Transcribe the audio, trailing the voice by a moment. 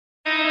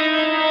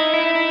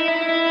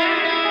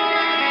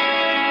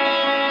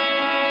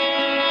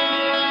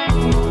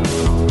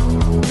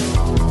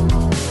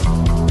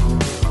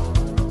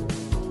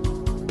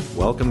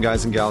Welcome,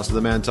 guys and gals, to the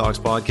Man Talks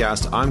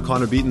podcast. I'm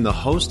Connor Beaton, the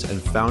host and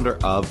founder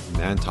of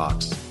Man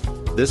Talks.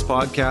 This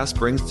podcast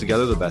brings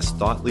together the best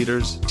thought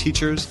leaders,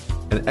 teachers,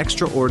 and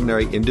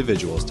extraordinary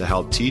individuals to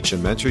help teach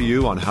and mentor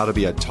you on how to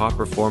be a top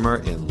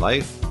performer in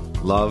life,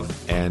 love,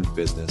 and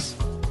business.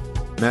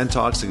 Man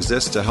Talks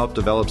exists to help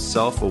develop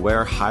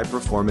self-aware,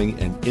 high-performing,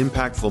 and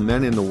impactful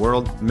men in the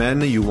world,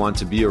 men you want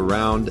to be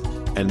around,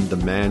 and the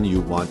man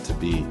you want to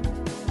be.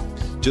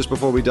 Just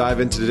before we dive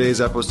into today's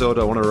episode,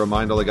 I want to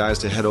remind all the guys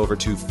to head over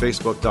to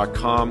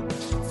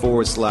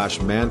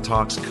facebook.com/Man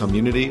Talks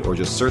Community, or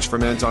just search for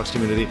Man Talks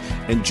Community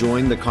and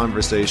join the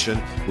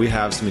conversation. We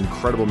have some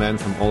incredible men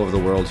from all over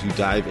the world who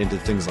dive into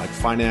things like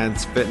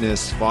finance,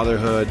 fitness,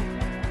 fatherhood,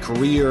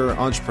 career,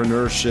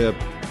 entrepreneurship,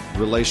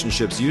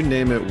 relationships, you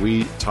name it,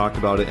 we talk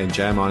about it and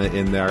jam on it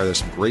in there. There's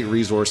some great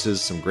resources,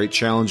 some great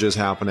challenges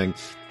happening,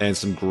 and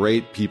some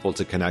great people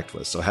to connect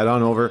with. So head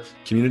on over.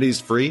 Community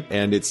is free,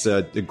 and it's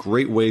a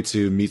great way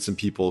to meet some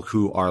people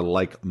who are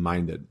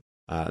like-minded.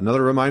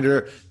 Another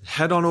reminder,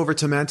 head on over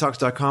to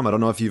mantalks.com. I don't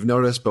know if you've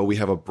noticed, but we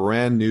have a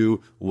brand new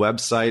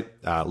website.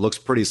 Looks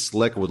pretty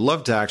slick. Would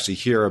love to actually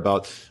hear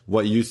about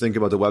what you think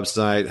about the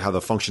website, how the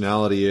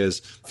functionality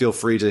is. Feel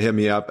free to hit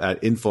me up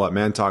at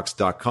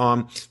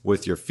info@mantalks.com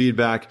with your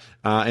feedback.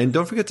 And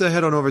don't forget to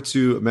head on over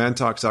to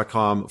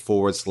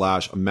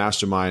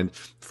mantalks.com/mastermind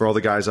for all the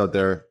guys out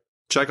there.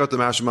 Check out the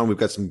mastermind. We've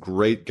got some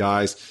great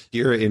guys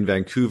here in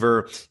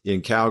Vancouver,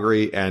 in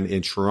Calgary, and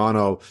in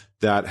Toronto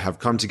that have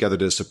come together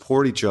to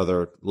support each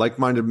other,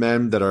 like-minded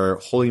men that are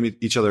holding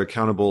each other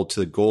accountable to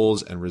the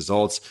goals and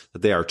results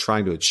that they are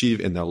trying to achieve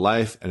in their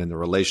life and in their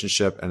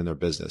relationship and in their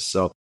business.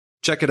 So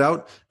check it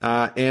out.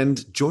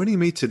 And joining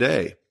me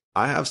today,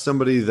 I have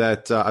somebody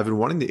that I've been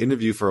wanting to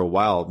interview for a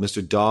while,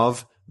 Mr.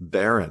 Dov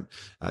Baron.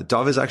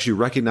 Dov is actually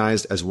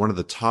recognized as one of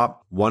the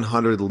top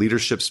 100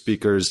 leadership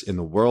speakers in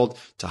the world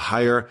to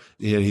hire.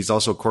 And he's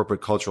also a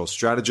corporate cultural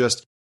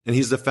strategist. And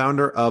he's the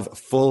founder of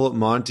Full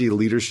Monty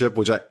Leadership,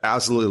 which I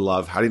absolutely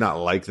love. How do you not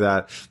like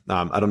that?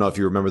 I don't know if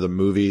you remember the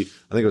movie.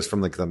 I think it was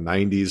from like the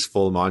 90s,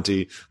 Full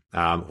Monty.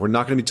 We're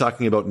not going to be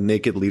talking about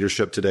naked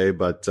leadership today,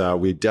 but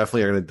we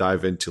definitely are going to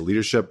dive into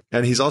leadership.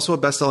 And he's also a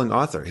best-selling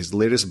author. His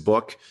latest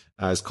book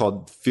is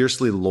called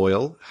Fiercely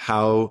Loyal: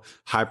 How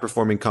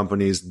High-Performing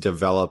Companies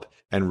Develop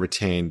and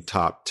Retain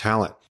Top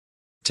Talent.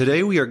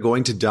 Today, we are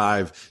going to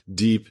dive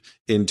deep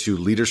into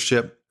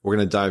leadership. We're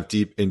going to dive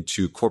deep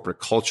into corporate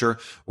culture.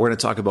 We're going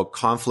to talk about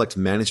conflict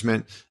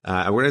management.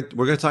 And we're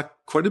going to talk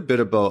quite a bit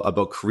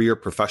about career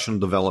professional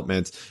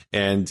development,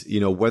 and, you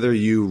know, whether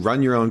you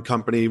run your own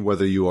company,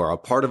 whether you are a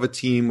part of a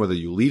team, whether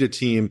you lead a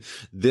team.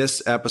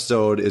 This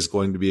episode is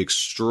going to be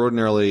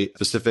extraordinarily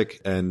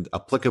specific and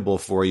applicable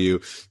for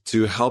you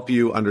to help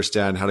you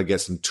understand how to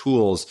get some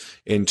tools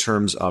in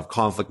terms of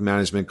conflict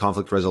management,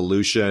 conflict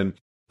resolution,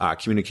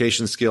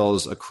 communication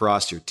skills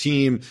across your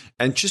team,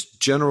 and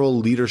just general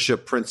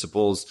leadership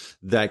principles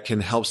that can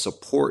help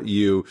support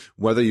you,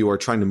 whether you are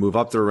trying to move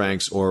up the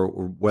ranks or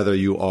whether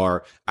you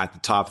are at the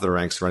top of the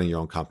ranks running your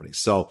own company.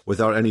 So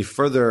without any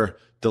further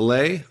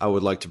delay, I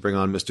would like to bring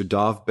on Mr.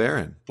 Dov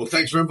Baron. Well,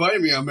 thanks for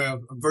inviting me. I'm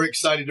very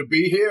excited to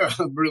be here.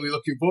 I'm really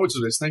looking forward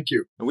to this. Thank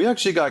you. And we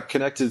actually got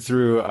connected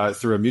through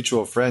a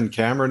mutual friend,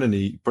 Cameron, and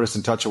he put us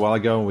in touch a while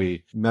ago. And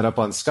we met up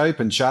on Skype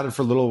and chatted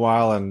for a little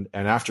while. And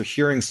after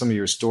hearing some of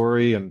your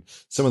story and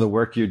some of the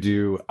work you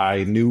do,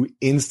 I knew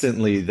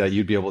instantly that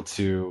you'd be able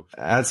to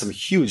add some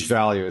huge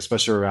value,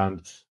 especially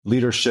around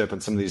leadership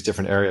and some of these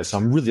different areas. So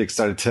I'm really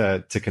excited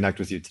to connect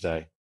with you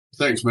today.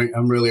 Thanks, mate.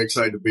 I'm really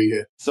excited to be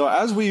here. So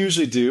as we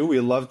usually do,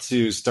 we love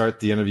to start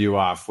the interview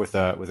off with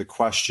a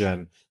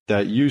question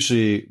that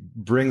usually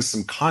brings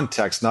some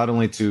context, not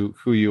only to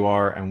who you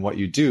are and what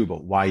you do,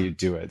 but why you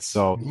do it.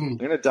 So I'm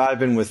going to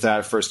dive in with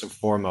that first and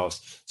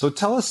foremost. So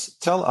tell us,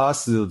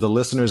 the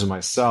listeners and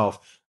myself,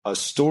 a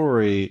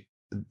story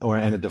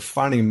and a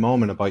defining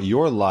moment about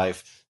your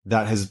life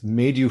that has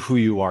made you who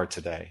you are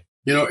today.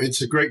 You know,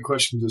 it's a great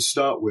question to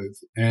start with.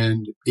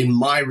 And in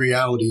my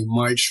reality, in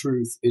my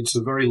truth, it's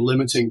a very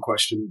limiting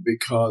question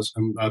because,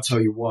 and I'll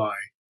tell you why.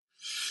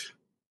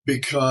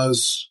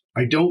 Because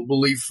I don't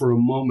believe for a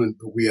moment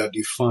that we are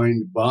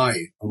defined by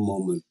a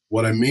moment.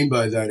 What I mean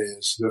by that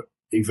is that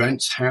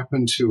events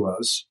happen to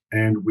us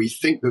and we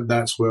think that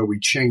that's where we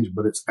change,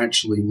 but it's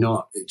actually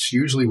not. It's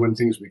usually when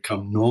things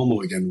become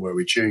normal again where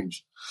we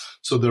change.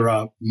 So there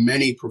are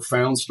many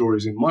profound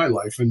stories in my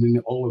life and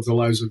in all of the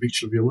lives of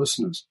each of your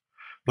listeners.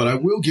 But I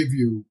will give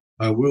you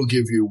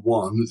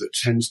one that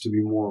tends to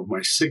be more of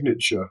my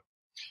signature.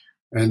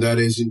 And that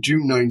is in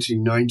June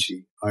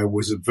 1990, I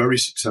was a very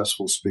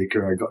successful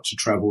speaker. I got to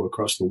travel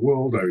across the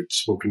world. I'd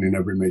spoken in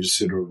every major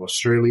city of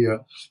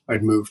Australia.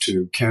 I'd moved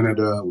to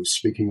Canada. I was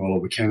speaking all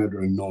over Canada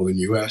and northern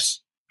US,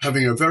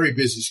 having a very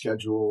busy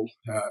schedule,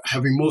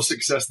 having more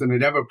success than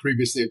I'd ever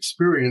previously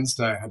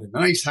experienced. I had a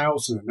nice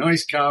house and a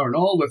nice car and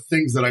all the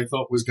things that I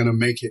thought was going to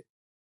make it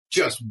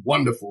just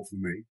wonderful for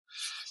me.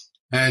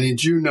 And in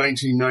June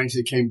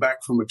 1990, I came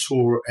back from a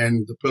tour,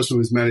 and the person who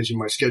was managing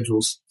my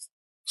schedules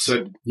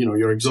said, you know,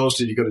 you're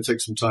exhausted, you got to take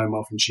some time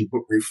off. And she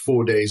booked me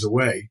 4 days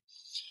away.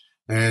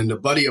 And a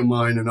buddy of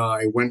mine and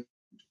I went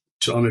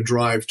on a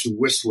drive to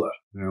Whistler.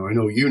 Now, I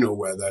know you know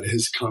where that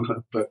is,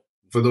 Connor, but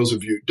for those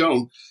of you who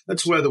don't,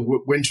 that's where the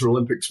Winter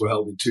Olympics were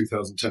held in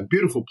 2010.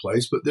 Beautiful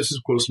place, but this is,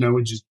 of course, now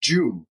just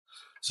June.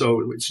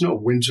 So it's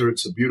not winter.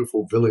 It's a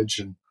beautiful village.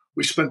 And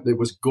it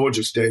was a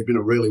gorgeous day. It had been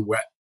a really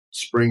wet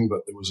spring,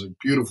 but there was a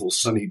beautiful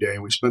sunny day.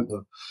 And we spent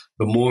the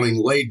morning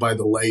laid by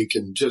the lake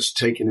and just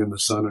taking in the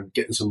sun and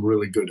getting some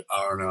really good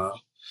R&R.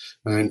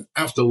 And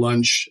after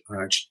lunch,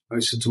 I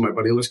said to my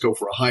buddy, let's go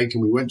for a hike.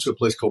 And we went to a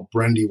place called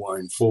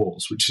Brandywine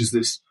Falls, which is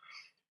this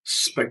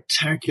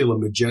spectacular,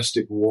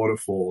 majestic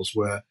waterfalls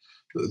where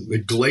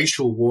the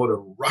glacial water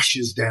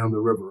rushes down the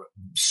river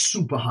at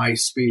super high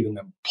speed and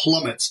then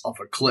plummets off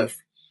a cliff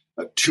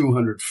at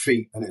 200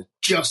 feet. And it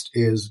just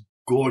is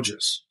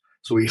gorgeous.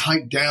 So we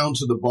hike down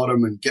to the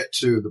bottom and get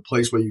to the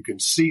place where you can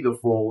see the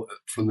fall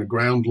from the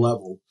ground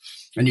level.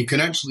 And you can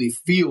actually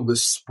feel the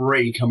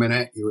spray coming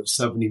at you at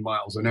 70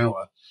 miles an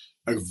hour,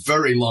 a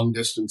very long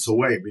distance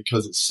away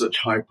because it's such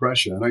high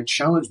pressure. And I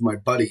challenged my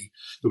buddy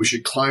that we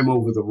should climb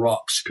over the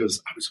rocks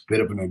because I was a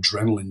bit of an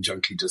adrenaline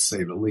junkie, to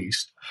say the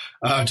least,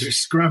 to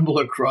scramble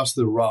across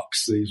the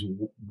rocks, these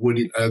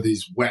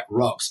wet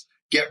rocks,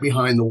 get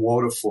behind the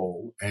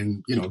waterfall.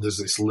 And, there's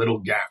this little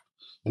gap.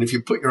 And if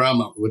you put your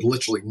arm up, it would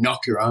literally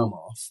knock your arm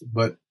off.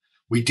 But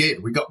we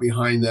did. We got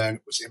behind there and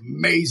it was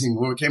amazing.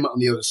 When we came out on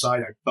the other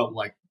side, I felt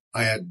like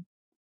I had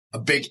a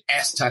big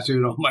S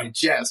tattooed on my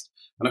chest.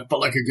 And I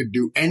felt like I could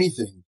do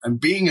anything. And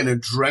being an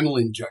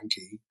adrenaline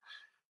junkie,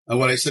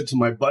 what I said to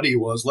my buddy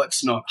was,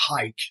 let's not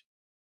hike,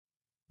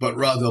 but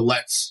rather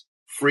let's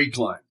free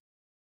climb.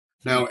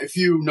 Now, if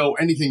you know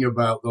anything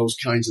about those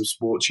kinds of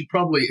sports,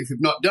 if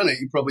you've not done it,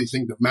 you probably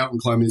think that mountain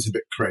climbing is a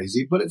bit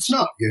crazy, but it's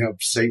not. You have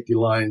safety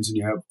lines and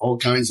you have all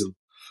kinds of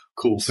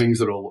cool things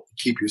that will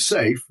keep you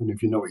safe. And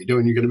if you know what you're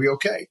doing, you're going to be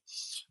okay.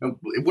 And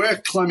where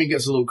climbing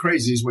gets a little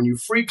crazy is when you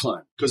free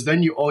climb, because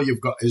then all you've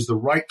got is the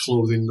right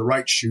clothing, the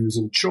right shoes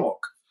and chalk,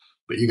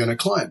 but you're going to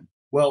climb.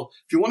 Well,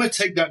 if you want to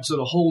take that to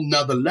the whole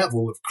nother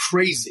level of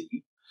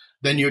crazy,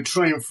 then you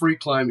try and free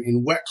climb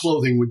in wet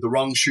clothing with the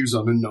wrong shoes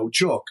on and no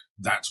chalk.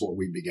 That's what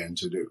we began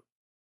to do.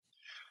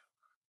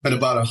 At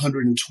about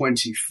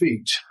 120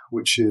 feet,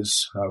 which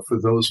is,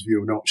 for those of you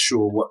who are not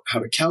sure how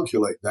to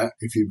calculate that,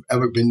 if you've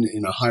ever been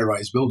in a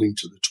high-rise building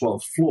to the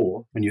 12th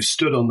floor and you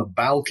stood on the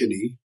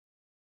balcony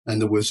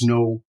and there was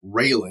no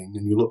railing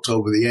and you looked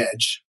over the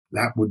edge,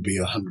 that would be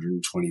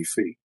 120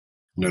 feet.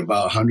 And at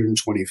about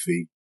 120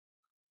 feet,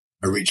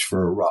 I reached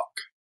for a rock.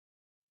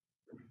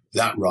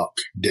 That rock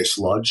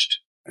dislodged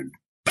and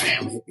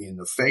bam, hit me in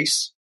the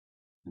face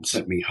and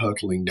sent me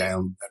hurtling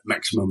down at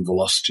maximum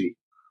velocity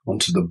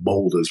onto the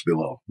boulders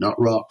below. Not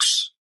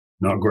rocks,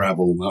 not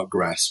gravel, not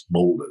grass,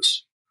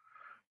 boulders.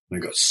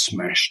 And I got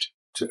smashed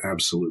to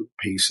absolute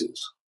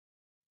pieces.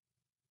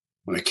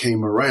 When I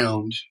came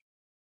around,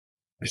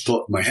 I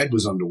thought my head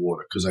was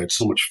underwater because I had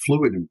so much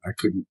fluid and I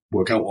couldn't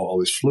work out what all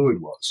this fluid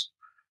was.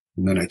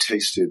 And then I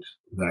tasted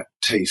that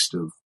taste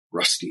of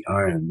rusty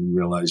iron and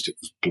realized it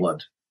was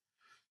blood.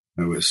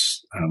 It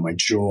was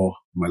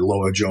my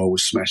lower jaw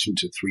was smashed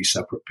into 3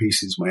 separate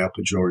pieces, my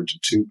upper jaw into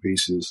 2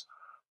 pieces,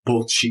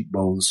 both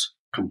cheekbones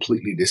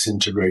completely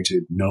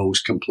disintegrated,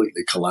 nose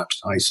completely collapsed,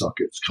 eye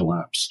sockets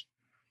collapsed.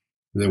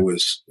 It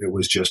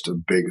was just a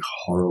big,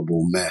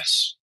 horrible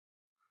mess.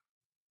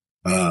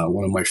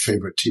 One of my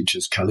favorite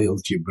teachers, Khalil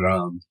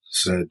Gibran,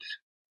 said,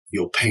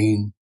 "Your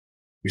pain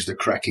is the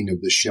cracking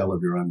of the shell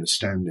of your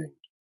understanding."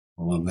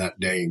 Well, on that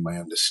day, my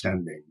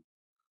understanding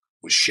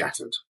was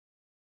shattered.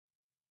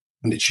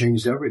 And it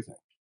changed everything.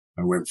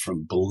 I went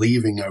from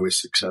believing I was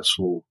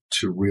successful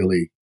to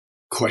really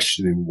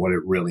questioning what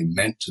it really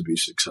meant to be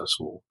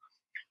successful.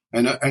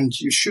 And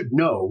you should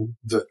know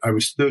that I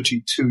was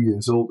 32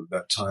 years old at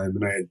that time,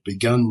 and I had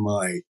begun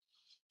my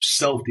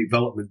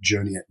self-development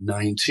journey at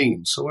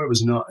 19. So I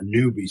was not a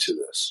newbie to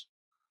this.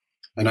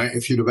 And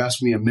if you'd have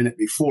asked me a minute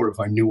before if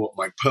I knew what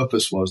my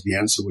purpose was, the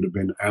answer would have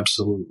been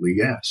absolutely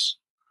yes.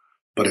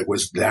 But it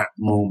was that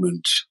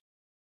moment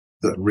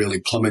that really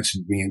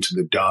plummeted me into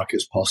the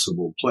darkest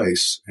possible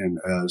place. And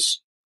as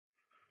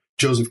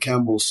Joseph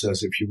Campbell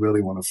says, if you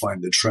really want to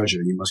find the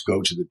treasure, you must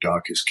go to the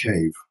darkest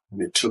cave.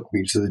 And it took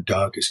me to the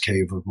darkest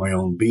cave of my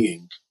own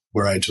being,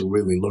 where I had to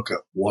really look at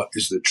what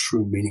is the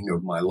true meaning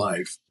of my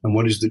life and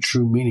what is the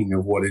true meaning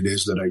of what it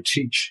is that I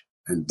teach.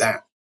 And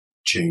that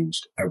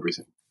changed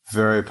everything.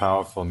 Very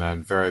powerful,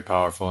 man. Very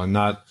powerful. And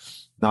not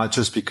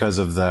just because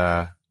of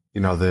the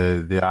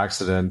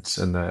accident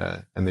and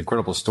the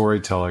incredible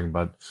storytelling,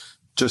 but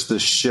just the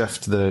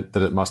shift that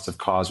it must have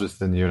caused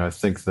within you. And I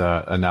think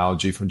the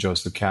analogy from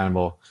Joseph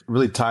Campbell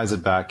really ties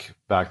it back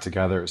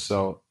together.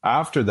 So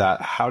after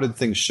that, how did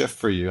things shift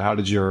for you? How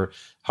did your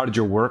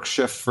work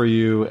shift for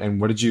you?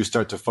 And what did you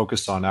start to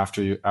focus on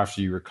after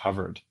you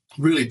recovered?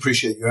 Really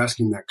appreciate you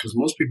asking that, because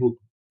most people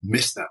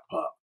miss that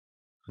part.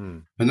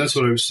 And that's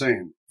what I was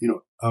saying.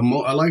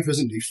 Our life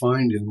isn't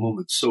defined in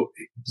moments. So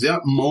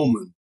that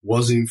moment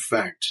was in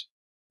fact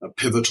a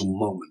pivotal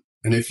moment.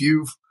 And if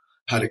you've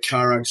had a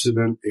car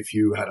accident, if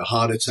you had a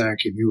heart attack,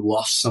 if you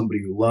lost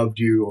somebody who loved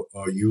you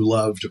or you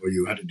loved, or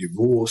you had a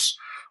divorce,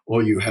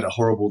 or you had a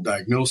horrible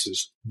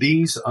diagnosis.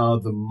 These are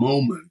the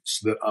moments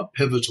that are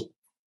pivotal.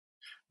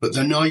 But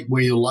the night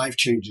where your life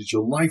changes,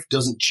 your life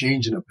doesn't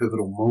change in a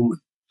pivotal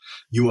moment.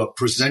 You are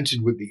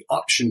presented with the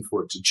option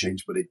for it to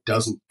change, but it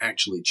doesn't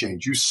actually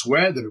change. You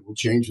swear that it will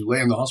change. You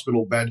lay in the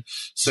hospital bed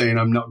saying,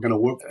 I'm not going to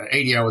work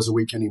 80 hours a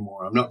week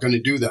anymore. I'm not going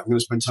to do that. I'm going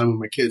to spend time with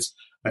my kids.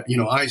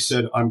 I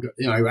said, I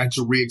had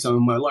to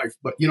re-examine my life.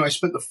 But, I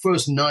spent the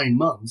first 9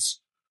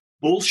 months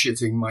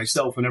bullshitting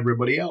myself and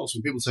everybody else.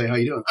 When people say, how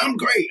you doing? I'm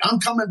great. I'm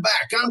coming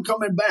back. I'm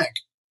coming back.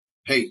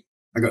 Hey,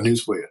 I got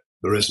news for you.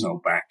 There is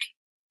no back.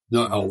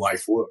 Not how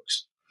life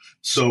works.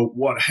 So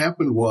what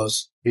happened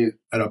was at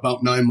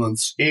about 9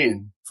 months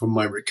in from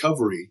my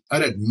recovery,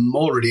 I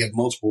already had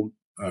multiple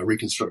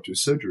reconstructive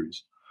surgeries.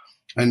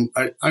 And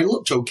I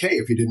looked okay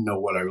if you didn't know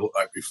what I looked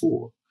like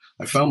before.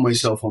 I found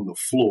myself on the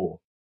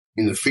floor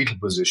in the fetal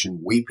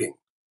position, weeping,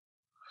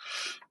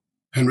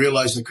 and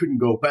realized I couldn't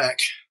go back.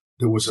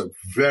 There was a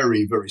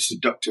very, very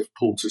seductive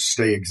pull to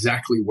stay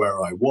exactly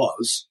where I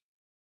was,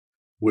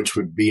 which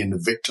would be in the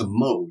victim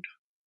mode,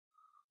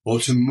 or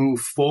to move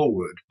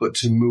forward. But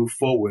to move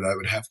forward, I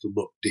would have to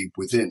look deep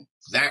within.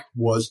 That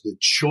was the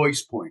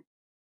choice point.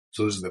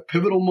 So there's the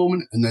pivotal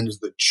moment, and then there's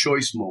the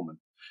choice moment.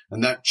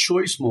 And that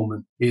choice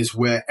moment is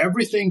where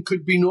everything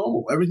could be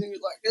normal. Everything is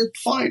like,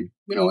 it's fine.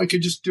 I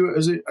could just do it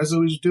as I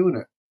was doing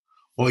it.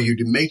 Or you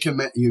make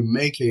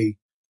a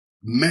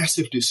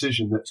massive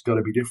decision that's got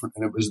to be different.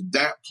 And it was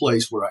that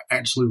place where I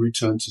actually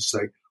returned to say,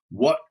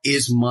 what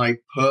is my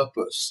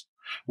purpose?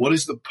 What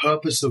is the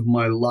purpose of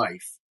my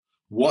life?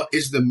 What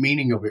is the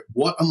meaning of it?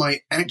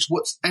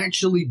 What's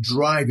actually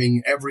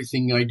driving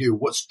everything I do?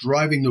 What's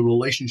driving the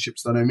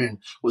relationships that I'm in?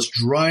 What's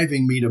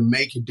driving me to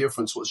make a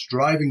difference? What's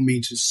driving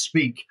me to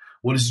speak?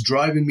 What is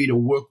driving me to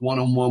work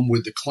one-on-one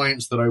with the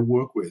clients that I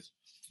work with?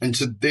 And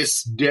to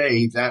this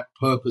day, that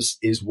purpose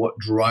is what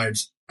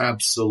drives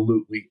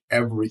absolutely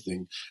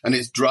everything. And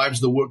it drives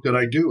the work that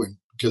I do. And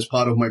because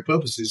part of my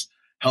purpose is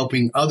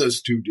helping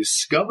others to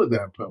discover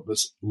their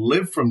purpose,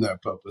 live from their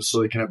purpose,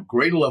 so they can have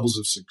greater levels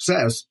of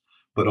success,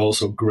 but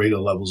also greater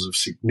levels of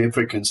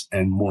significance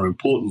and, more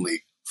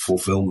importantly,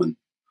 fulfillment,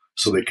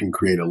 so they can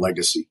create a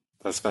legacy.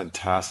 That's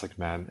fantastic,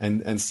 man.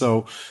 And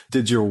so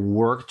did your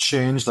work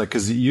change? Like,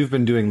 because you've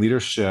been doing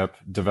leadership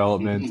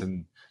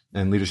development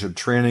and leadership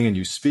training, and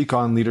you speak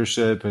on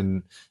leadership.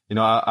 And,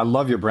 I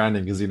love your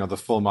branding because, the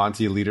Full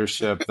Monty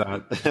leadership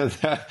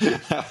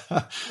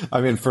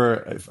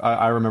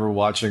I remember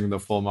watching the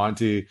Full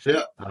Monty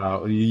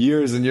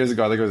years and years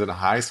ago. I think it was in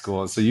high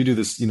school. And so you do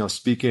this,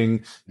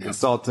 speaking,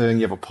 consulting,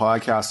 you have a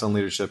podcast on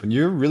leadership, and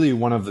you're really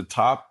one of the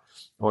top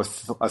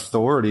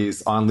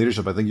authorities on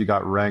leadership. I think you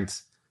got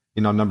ranked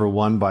number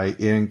 1 by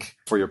Inc.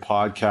 for your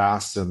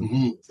podcast.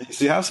 And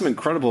so you have some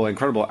incredible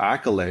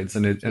accolades.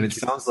 And it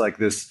sounds like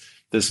this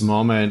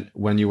moment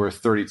when you were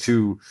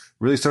 32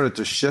 really started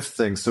to shift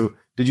things. So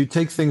did you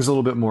take things a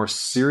little bit more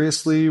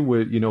seriously?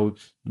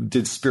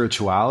 Did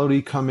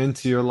spirituality come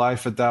into your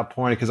life at that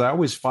point? Because I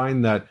always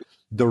find that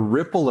the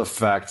ripple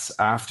effects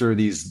after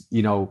these,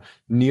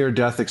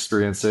 near-death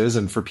experiences,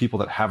 and for people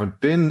that haven't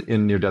been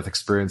in near-death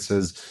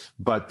experiences,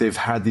 but they've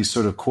had these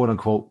sort of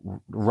quote-unquote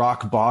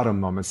rock bottom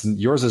moments. And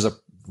yours is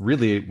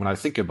really, when I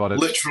think about it,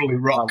 literally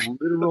rock.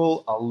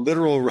 a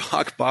literal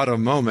rock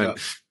bottom moment.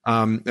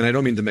 Yeah. And I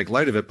don't mean to make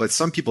light of it, but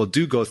some people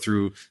do go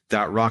through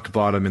that rock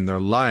bottom in their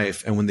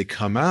life. And when they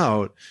come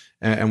out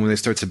and when they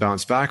start to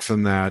bounce back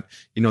from that,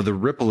 the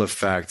ripple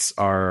effects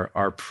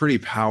are pretty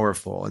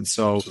powerful. And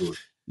so, absolutely.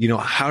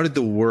 How did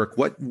the work,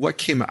 what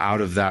came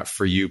out of that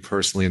for you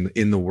personally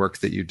in the work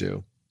that you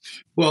do?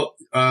 Well,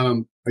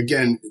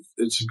 again,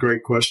 it's a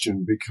great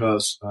question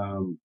because,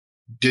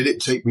 did it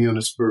take me on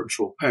a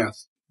spiritual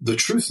path? The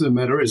truth of the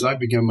matter is I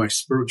began my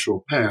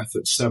spiritual path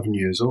at 7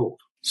 years old.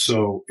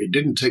 So it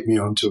didn't take me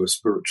onto a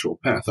spiritual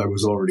path. I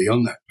was already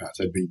on that path.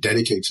 I'd been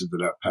dedicated to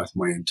that path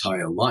my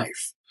entire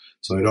life.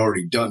 So I'd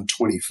already done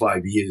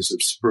 25 years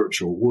of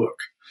spiritual work.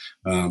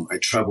 I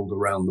traveled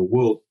around the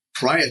world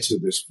prior to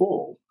this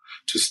fall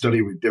to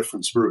study with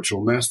different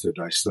spiritual masters.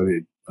 I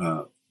studied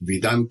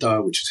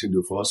Vedanta, which is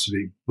Hindu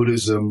philosophy,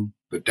 Buddhism,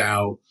 the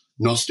Tao,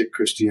 Gnostic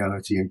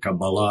Christianity, and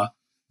Kabbalah,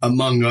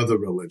 among other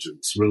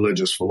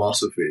religious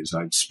philosophies.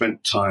 I'd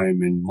spent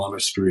time in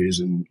monasteries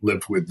and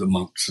lived with the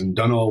monks and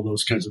done all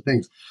those kinds of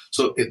things.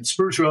 So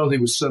spirituality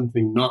was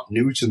something not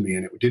new to me,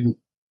 and it didn't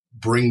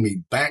bring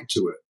me back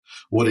to it.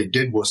 What it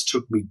did was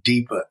took me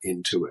deeper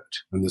into it.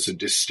 And there's a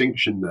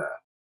distinction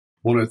there.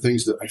 One of the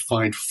things that I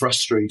find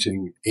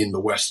frustrating in the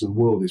Western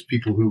world is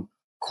people who,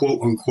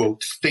 quote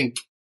unquote, think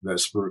they're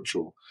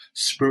spiritual.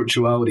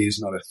 Spirituality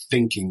is not a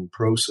thinking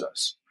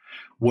process.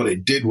 What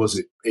it did was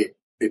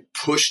it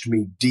pushed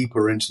me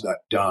deeper into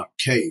that dark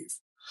cave.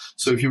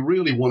 So if you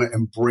really want to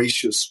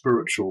embrace your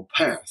spiritual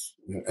path,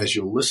 as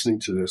you're listening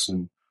to this,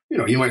 and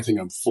you might think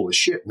I'm full of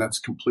shit, and that's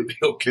completely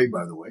okay,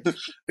 by the way. But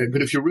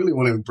if you really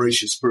want to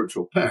embrace your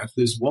spiritual path,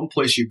 there's one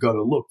place you've got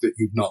to look that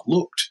you've not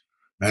looked.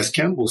 As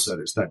Campbell said,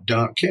 it's that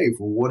dark cave.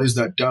 Well, what is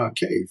that dark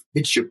cave?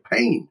 It's your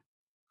pain.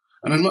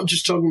 And I'm not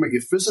just talking about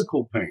your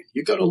physical pain.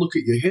 You got to look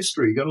at your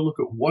history. You got to look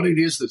at what it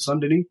is that's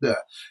underneath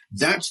there.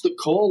 That's the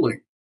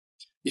calling.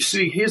 You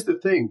see, here's the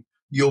thing.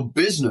 Your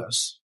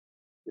business,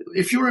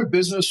 if you're in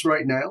business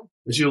right now,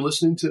 as you're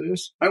listening to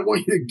this, I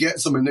want you to get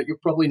something that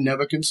you've probably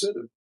never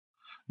considered.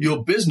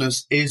 Your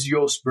business is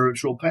your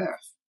spiritual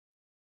path.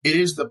 It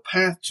is the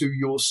path to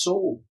your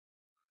soul.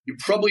 You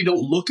probably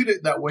don't look at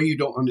it that way. You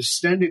don't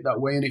understand it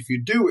that way. And if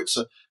you do,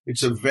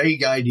 it's a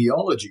vague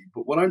ideology.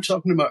 But what I'm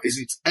talking about is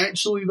it's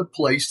actually the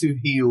place to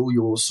heal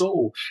your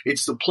soul.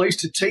 It's the place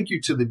to take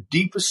you to the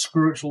deepest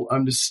spiritual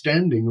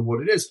understanding of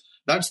what it is.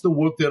 That's the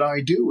work that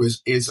I do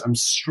is I'm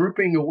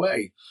stripping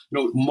away.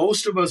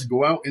 Most of us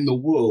go out in the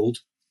world,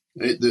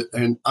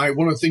 and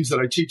one of the things that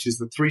I teach is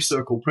the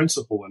 3-circle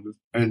principle.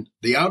 And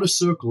the outer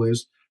circle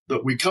is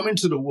that we come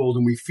into the world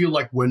and we feel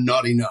like we're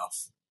not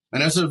enough.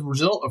 And as a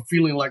result of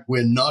feeling like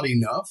we're not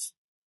enough,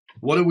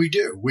 what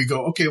do? We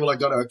go, okay, well, I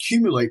got to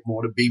accumulate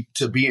more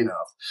to be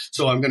enough.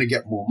 So I'm going to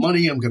get more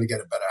money. I'm going to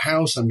get a better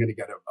house. I'm going to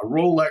get a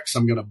Rolex.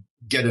 I'm going to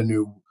get a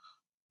new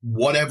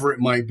whatever it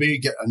might be,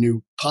 get a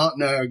new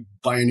partner,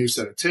 buy a new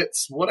set of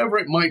tits, whatever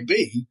it might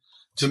be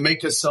to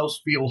make ourselves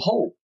feel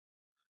whole.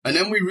 And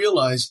then we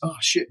realize, oh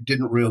shit, it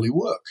didn't really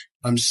work.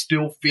 I'm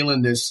still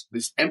feeling this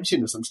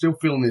emptiness. I'm still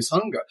feeling this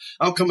hunger.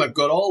 How come I've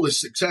got all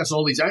this success,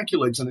 all these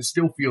accolades, and I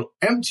still feel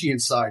empty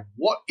inside?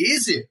 What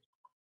is it?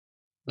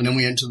 And then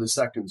we enter the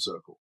second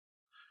circle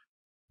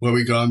where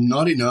we go, I'm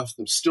not enough.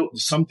 There's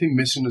something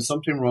missing. There's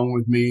something wrong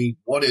with me.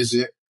 What is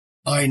it?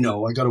 I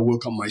know I got to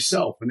work on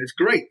myself. And it's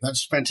great.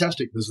 That's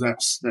fantastic. There's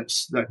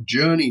that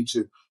journey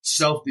to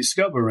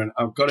self-discover. And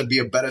I've got to be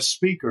a better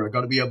speaker. I've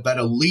got to be a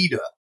better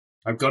leader.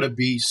 I've got to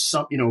be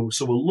so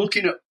we're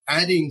looking at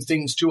adding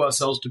things to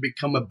ourselves to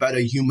become a better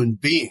human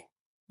being.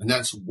 And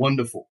that's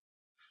wonderful.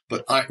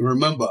 But I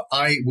remember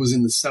I was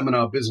in the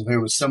seminar business. I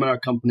had a seminar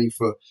company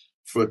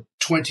for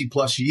 20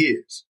 plus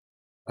years.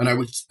 And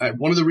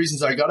one of the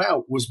reasons I got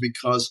out was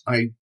because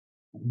I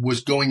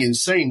was going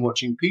insane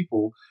watching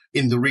people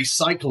in the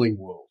recycling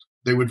world.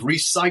 They would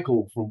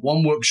recycle from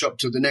one workshop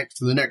to the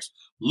next,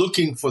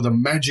 looking for the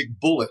magic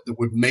bullet that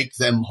would make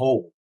them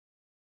whole.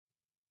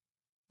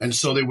 And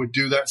so they would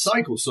do that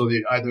cycle. So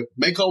they either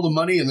make all the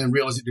money and then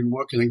realize it didn't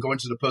work and then go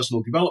into the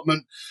personal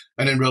development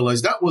and then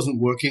realize that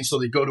wasn't working. So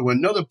they go to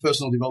another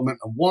personal development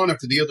and one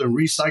after the other and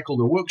recycle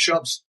the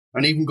workshops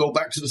and even go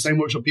back to the same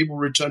workshop. People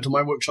return to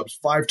my workshops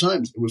 5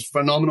 times. It was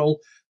phenomenal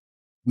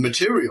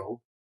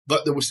material,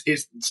 but it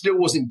still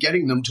wasn't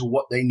getting them to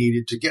what they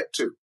needed to get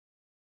to.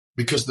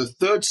 Because the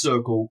third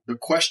circle, the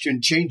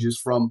question changes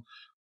from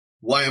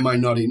why am I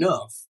not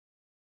enough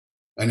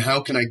and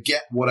how can I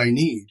get what I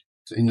need?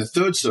 In the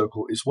third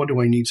circle is what do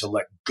I need to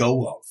let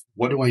go of?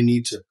 What do I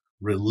need to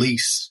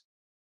release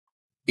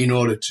in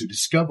order to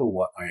discover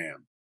what I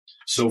am?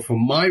 So for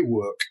my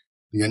work,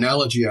 the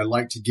analogy I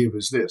like to give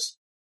is this.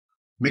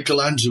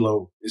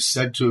 Michelangelo is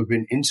said to have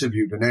been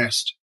interviewed and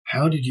asked,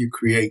 how did you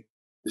create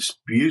this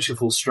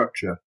beautiful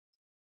structure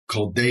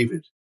called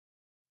David?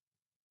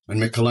 And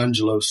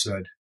Michelangelo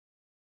said,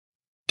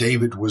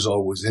 David was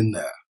always in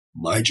there.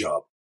 My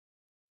job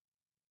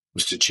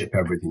was to chip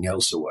everything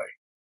else away.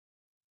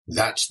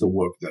 That's the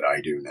work that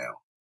I do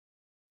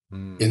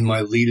now. In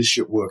my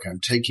leadership work, I'm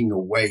taking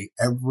away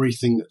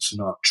everything that's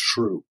not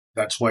true.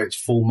 That's why it's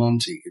full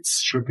Monty. It's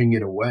stripping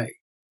it away,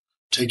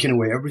 taking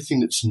away everything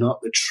that's not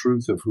the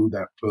truth of who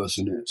that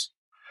person is.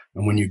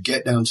 And when you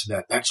get down to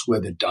that, that's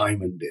where the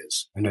diamond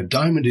is. And a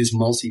diamond is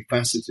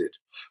multifaceted.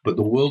 But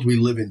the world we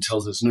live in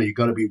tells us, no, you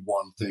got to be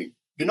one thing.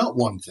 You're not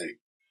one thing.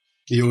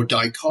 You're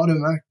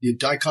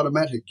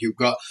dichotomatic. You've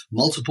got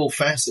multiple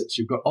facets.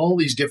 You've got all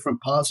these different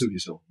parts of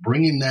yourself.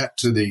 Bringing that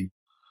to the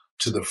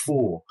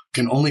fore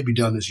can only be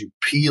done as you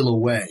peel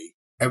away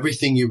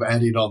everything you've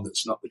added on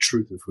that's not the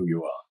truth of who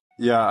you are.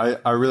 Yeah,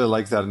 I really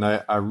like that. And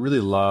I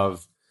really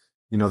love,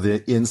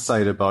 the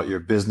insight about your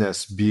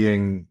business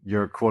being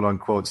your quote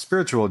unquote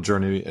spiritual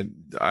journey.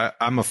 And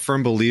I'm a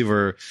firm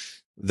believer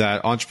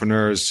that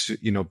entrepreneurs,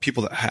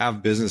 people that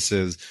have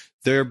businesses,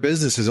 their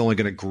business is only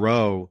going to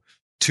grow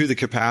to the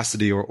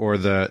capacity or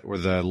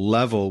the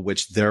level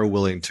which they're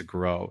willing to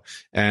grow.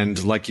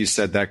 And like you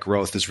said, that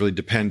growth is really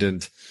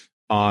dependent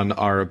on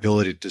our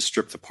ability to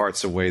strip the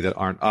parts away that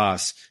aren't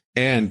us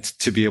and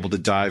to be able to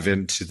dive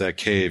into the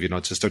cave,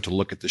 to start to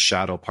look at the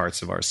shadow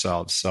parts of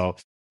ourselves. So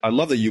I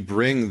love that you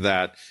bring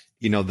that,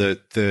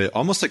 the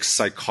almost like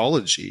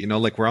psychology,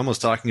 like we're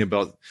almost talking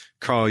about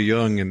Carl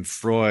Jung and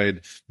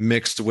Freud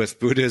mixed with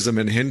Buddhism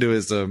and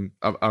Hinduism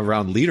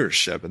around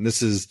leadership. And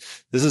this is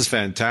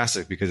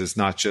fantastic because it's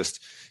not just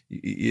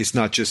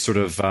sort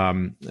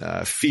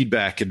of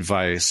feedback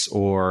advice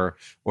or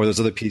those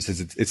other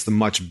pieces. It's the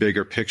much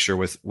bigger picture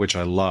with which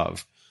I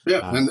love.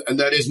 Yeah. And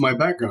that is my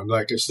background.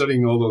 Like I'm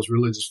studying all those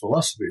religious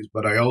philosophies,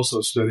 but I also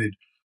studied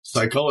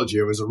psychology.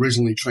 I was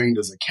originally trained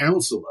as a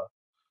counselor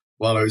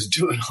while I was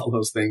doing all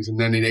those things. And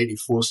then in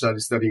 84, started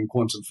studying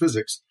quantum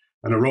physics.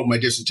 And I wrote my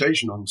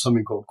dissertation on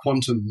something called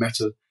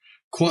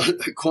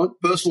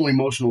personal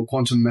emotional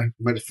quantum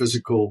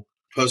metaphysical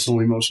personal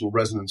emotional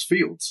resonance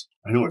fields.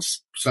 I know it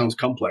sounds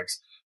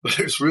complex, but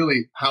it's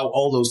really how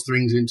all those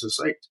things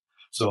intersect.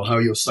 So how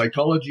your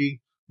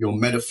psychology, your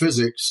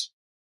metaphysics,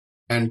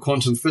 and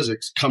quantum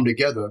physics come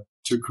together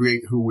to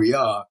create who we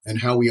are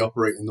and how we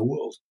operate in the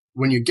world.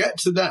 When you get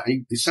to that,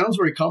 it sounds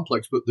very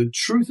complex, but the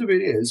truth of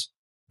it is,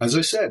 as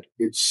I said,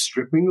 it's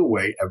stripping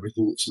away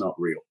everything that's not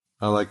real.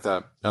 I like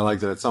that.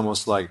 It's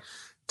almost like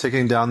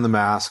taking down the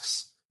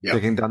masks,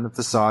 taking down the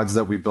facades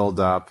that we build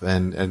up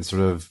and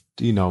sort of,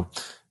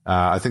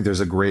 I think there's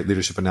a great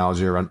leadership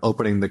analogy around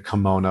opening the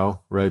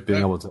kimono, right?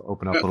 Being able to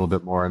open up a little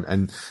bit more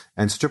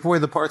and strip away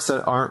the parts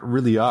that aren't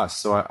really us.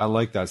 So I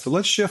like that. So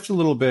let's shift a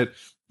little bit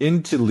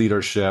into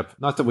leadership.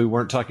 Not that we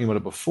weren't talking about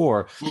it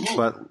before,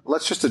 but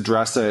let's just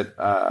address it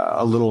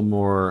a little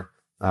more,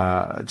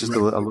 a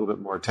little bit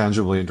more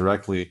tangibly and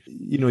directly.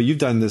 You've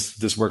done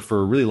this work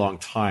for a really long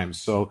time.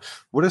 So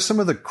what are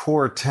some of the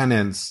core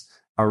tenets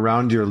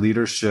around your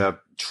leadership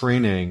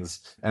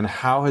trainings, and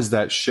how has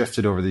that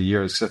shifted over the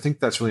years? Because I think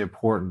that's really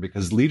important,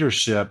 because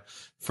leadership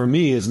for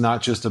me is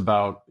not just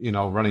about,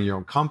 running your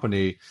own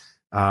company.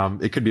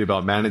 It could be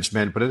about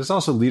management, but it is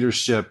also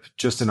leadership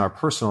just in our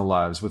personal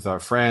lives with our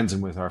friends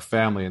and with our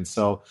family. And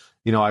so,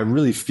 I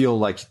really feel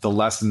like the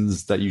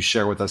lessons that you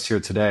share with us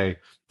here today,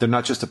 they're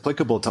not just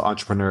applicable to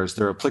entrepreneurs,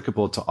 they're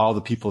applicable to all the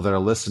people that are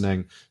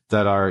listening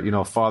that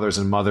are, fathers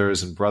and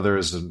mothers and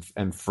brothers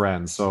and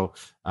friends. So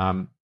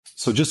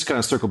just to kind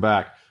of circle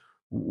back,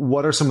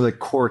 what are some of the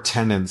core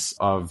tenets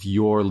of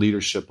your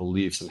leadership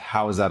beliefs, and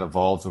how has that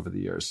evolved over the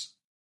years?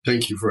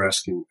 Thank you for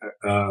asking.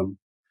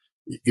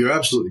 You're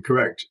absolutely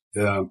correct.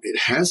 It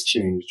has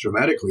changed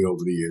dramatically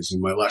over the years.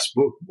 In my last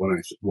book,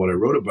 what I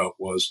wrote about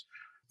was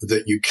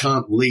that you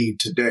can't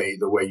lead today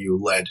the way you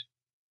led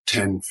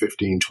 10,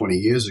 15, 20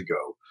 years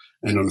ago.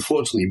 And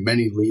unfortunately,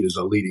 many leaders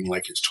are leading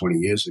like it's 20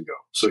 years ago.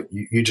 So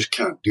you just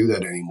can't do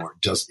that anymore.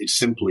 It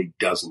simply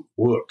doesn't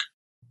work.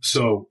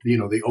 So,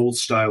 the old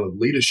style of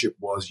leadership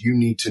was you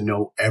need to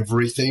know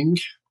everything,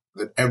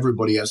 that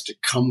everybody has to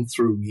come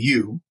through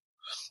you,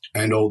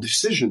 and all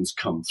decisions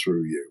come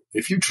through you.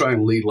 If you try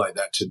and lead like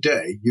that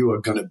today, you are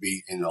going to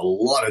be in a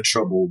lot of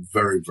trouble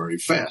very, very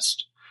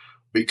fast,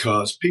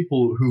 because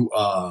people who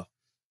are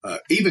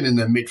even in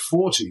their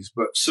mid-40s,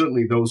 but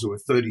certainly those who are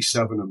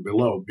 37 and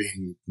below,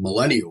 being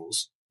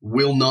millennials,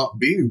 will not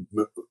be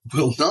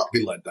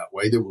led that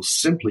way. They will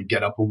simply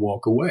get up and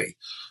walk away.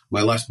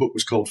 My last book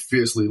was called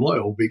Fiercely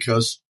Loyal,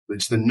 because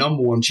it's the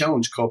number one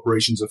challenge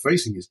corporations are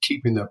facing is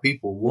keeping their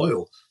people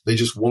loyal. They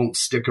just won't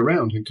stick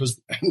around.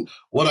 And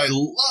what I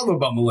love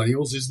about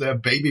millennials is they're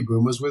baby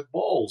boomers with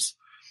balls.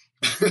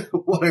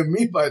 What I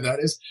mean by that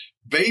is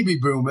baby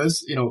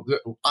boomers,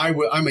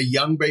 I'm a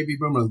young baby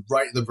boomer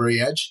right at the very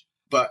edge.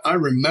 But I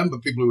remember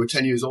people who were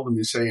 10 years older than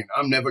me saying,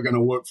 I'm never going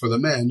to work for the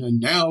men. And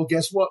now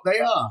guess what they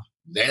are?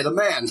 They're the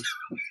man.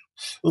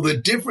 Well, the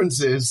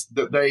difference is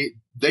that they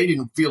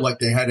didn't feel like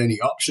they had any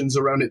options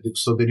around it,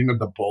 so they didn't have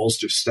the balls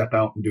to step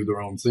out and do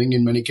their own thing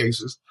in many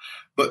cases.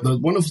 But the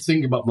wonderful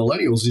thing about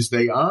millennials is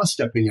they are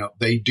stepping out.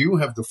 They do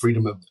have the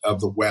freedom of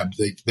the web.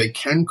 They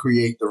can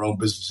create their own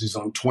businesses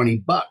on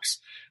 $20,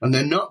 and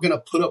they're not going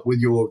to put up with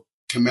your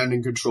command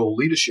and control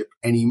leadership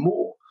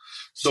anymore.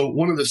 So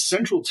one of the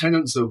central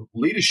tenets of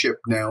leadership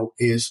now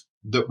is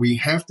that we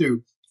have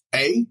to,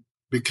 A,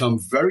 become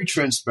very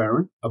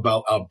transparent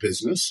about our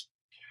business.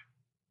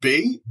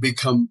 B,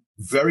 become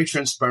very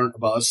transparent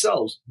about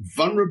ourselves.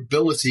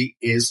 Vulnerability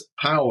is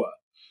power.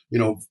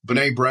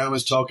 Brene Brown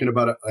is talking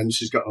about it, and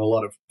she's gotten a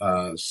lot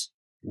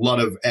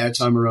of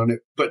airtime around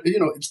it. But,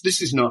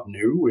 this is not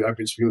new. I've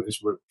been speaking about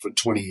this for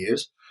 20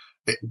 years.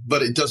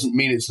 But it doesn't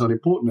mean it's not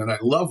important. And I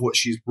love what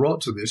she's brought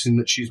to this in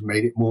that she's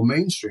made it more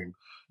mainstream.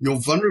 Your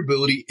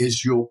vulnerability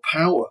is your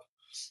power.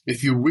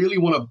 If you really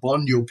want to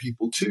bond your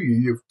people to you,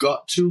 you've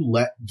got to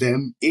let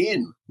them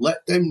in.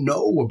 Let them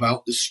know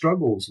about the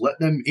struggles. Let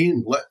them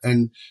in.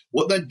 And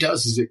what that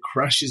does is it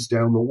crashes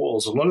down the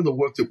walls. A lot of the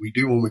work that we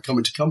do when we come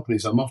into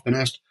companies, I'm often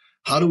asked,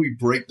 how do we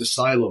break the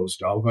silos,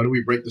 Dov? How do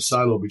we break the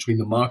silo between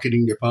the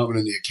marketing department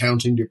and the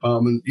accounting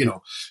department,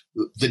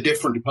 the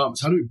different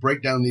departments? How do we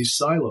break down these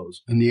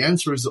silos? And the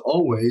answer is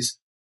always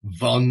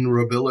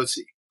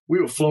vulnerability. We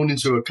were flown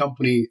into a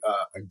company,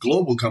 a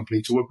global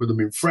company, to work with them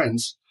in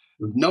France.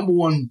 The number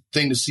one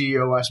thing the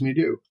CEO asked me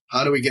to do,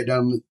 how do we get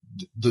down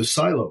the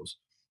silos?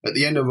 At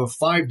the end of a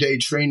 5-day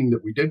training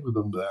that we did with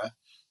them there,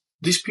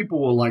 these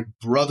people were like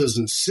brothers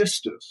and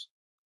sisters.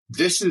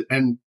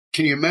 And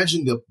can you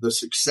imagine the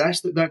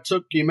success that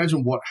took? Can you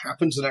imagine what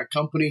happened to that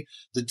company?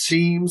 The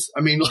teams.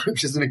 I mean,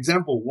 like, as an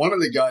example, one of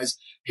the guys,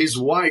 his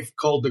wife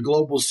called the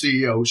global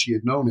CEO. She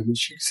had known him, and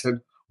she said,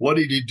 "What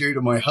did he do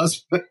to my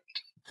husband?"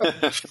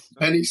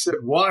 And he said,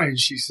 "Why?" And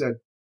she said,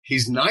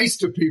 "He's nice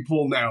to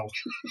people now,"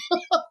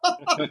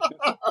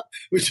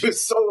 which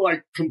was so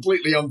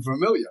completely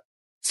unfamiliar.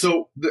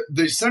 So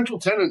the central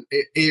tenet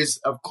is,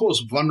 of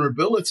course,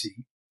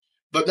 vulnerability,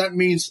 but that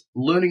means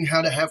learning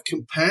how to have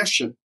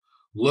compassion,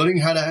 learning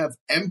how to have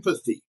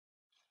empathy,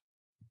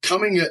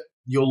 coming at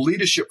your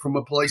leadership from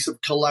a place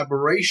of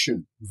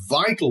collaboration,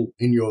 vital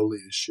in your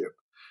leadership,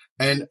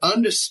 and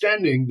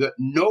understanding that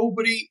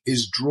nobody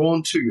is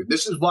drawn to you.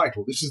 This is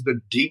vital. This is the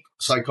deep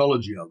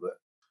psychology of it.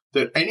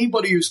 that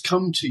anybody who's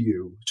come to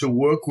you to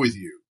work with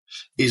you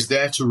is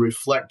there to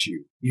reflect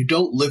you. You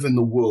don't live in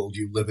the world,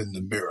 you live in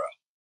the mirror.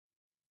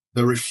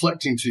 They're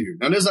reflecting to you.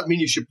 Now, does that mean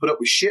you should put up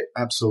with shit?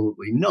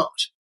 Absolutely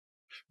not.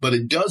 But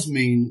it does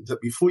mean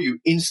that before you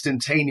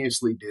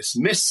instantaneously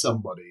dismiss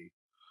somebody,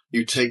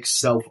 you take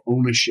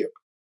self-ownership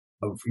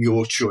of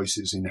your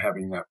choices in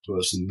having that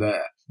person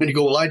there. And you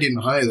go, well, I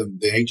didn't hire them.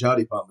 The HR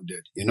department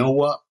did. You know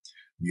what?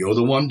 You're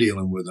the one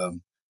dealing with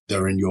them.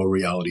 They're in your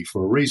reality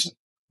for a reason.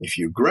 If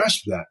you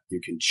grasp that, you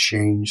can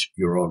change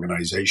your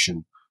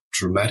organization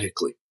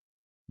dramatically.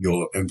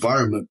 Your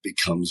environment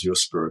becomes your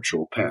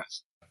spiritual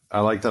path.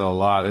 I like that a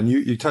lot. And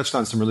you touched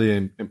on some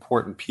really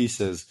important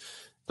pieces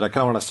that I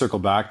kind of want to circle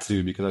back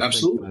to, because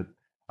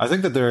I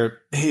think that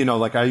they're,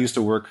 like I used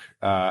to work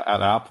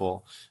at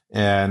Apple,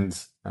 and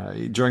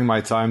during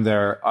my time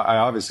there, I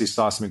obviously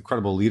saw some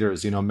incredible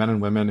leaders, men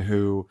and women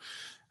who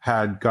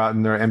had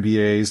gotten their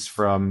MBAs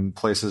from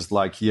places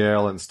like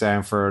Yale and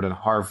Stanford and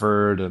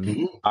Harvard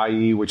and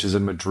IE, which is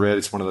in Madrid.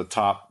 It's one of the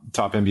top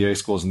MBA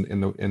schools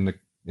in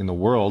the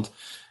world.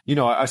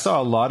 I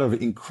saw a lot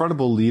of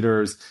incredible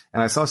leaders,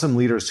 and I saw some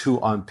leaders who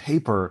on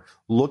paper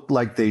looked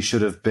like they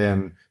should have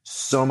been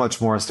so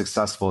much more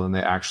successful than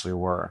they actually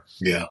were.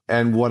 Yeah.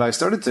 And what I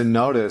started to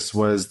notice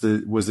was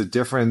the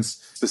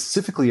difference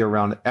specifically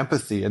around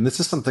empathy. And this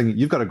is something,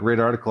 you've got a great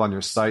article on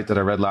your site that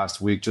I read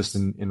last week just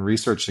in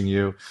researching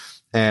you.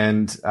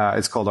 And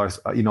it's called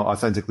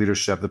Authentic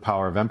Leadership, the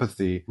Power of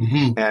Empathy.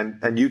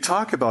 Mm-hmm. And you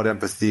talk about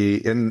empathy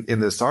in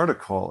this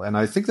article. And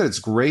I think that it's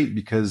great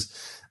because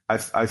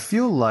I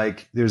feel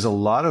like there's a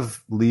lot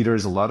of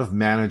leaders, a lot of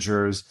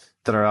managers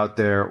that are out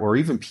there, or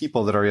even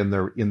people that are in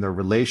their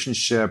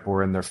relationship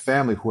or in their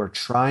family who are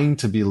trying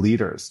to be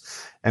leaders.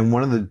 And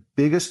one of the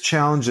biggest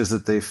challenges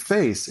that they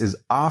face is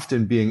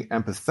often being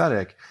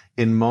empathetic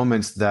in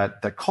moments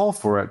that call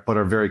for it, but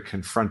are very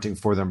confronting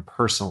for them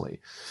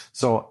personally.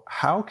 So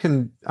how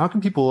can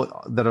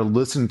people that are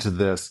listening to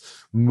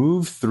this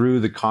move through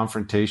the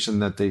confrontation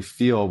that they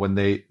feel when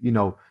they,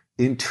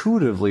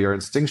 intuitively or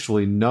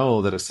instinctually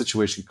know that a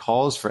situation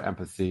calls for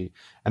empathy,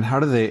 and how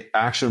do they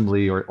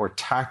actionably or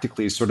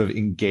tactically sort of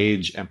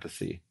engage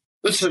empathy?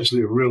 That's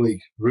actually a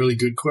really, really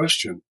good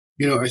question.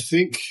 I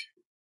think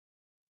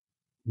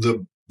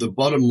the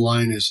bottom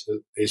line is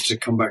to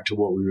come back to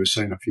what we were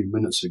saying a few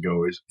minutes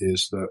ago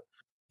is that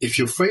if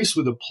you're faced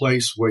with a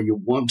place where you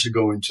want to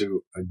go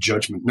into a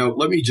judgment. Now,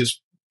 let me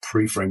just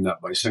pre-frame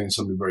that by saying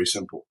something very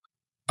simple.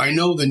 I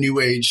know the new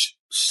age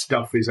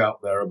stuff is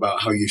out there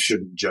about how you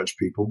shouldn't judge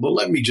people, but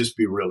let me just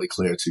be really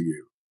clear to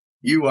you.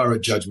 You are a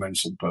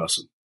judgmental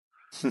person.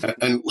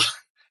 and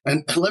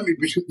let me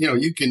be,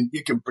 you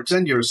can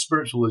pretend you're as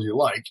spiritual as you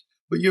like,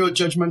 but you're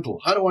judgmental.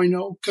 How do I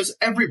know? Because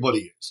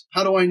everybody is.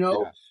 How do I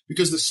know? Yeah.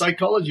 Because the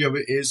psychology of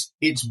it is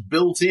it's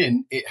built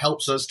in. It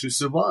helps us to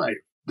survive.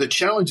 The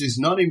challenge is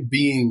not in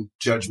being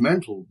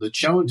judgmental. The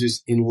challenge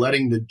is in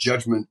letting the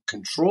judgment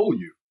control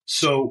you.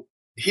 So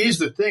here's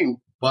the thing.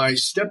 By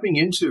stepping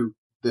into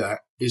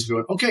that is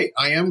going, okay,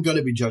 I am going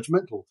to be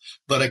judgmental,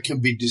 but I can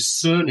be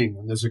discerning,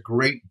 and there's a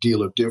great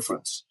deal of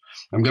difference.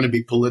 I'm going to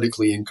be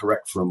politically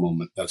incorrect for a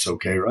moment. That's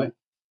okay, right?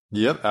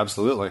 Yep,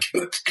 absolutely.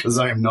 Because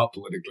I am not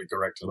politically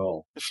correct at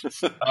all.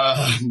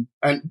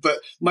 But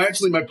my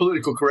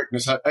political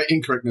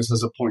incorrectness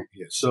has a point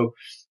here. So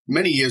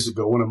many years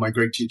ago, one of my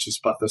great teachers,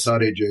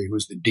 Parthasarathy, who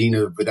was the dean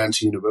of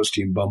Vedanta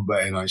University in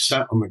Bombay, and I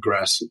sat on the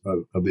grass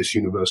of this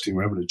university and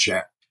we were having a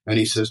chat. And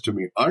he says to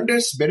me, on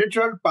the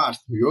spiritual path,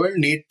 you will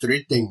need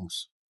 3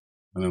 things.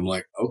 And I'm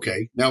like,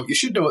 okay. Now, you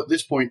should know at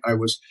this point, I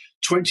was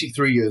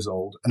 23 years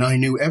old and I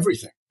knew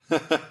everything.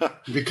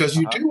 Because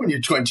you do when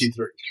you're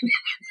 23.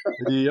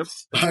 Yep.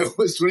 I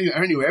was 20,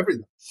 I knew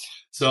everything.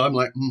 So I'm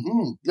like,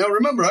 Now,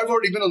 remember, I've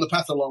already been on the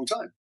path a long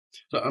time.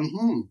 So,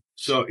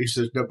 So he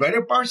says, the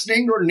very first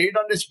thing you'll need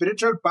on the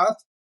spiritual path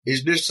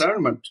is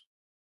discernment.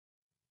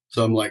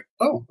 So I'm like,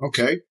 oh,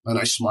 okay. And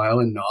I smile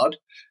and nod.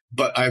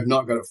 But I've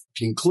not got a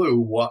fucking clue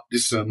what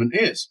discernment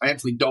is. I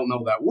actually don't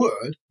know that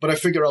word, but I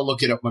figure I'll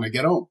look it up when I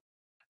get home.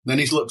 Then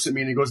he looks at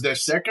me and he goes, the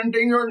second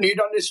thing you'll need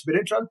on the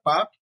spiritual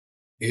path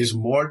is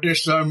more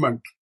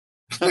discernment.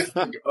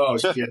 Oh,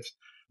 shit.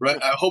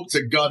 Right? I hope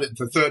to God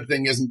the third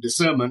thing isn't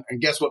discernment. And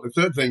guess what the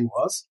third thing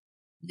was?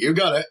 You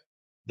got it.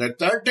 The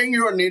third thing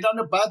you'll need on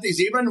the path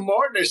is even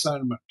more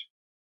discernment.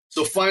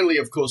 So finally,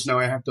 of course, now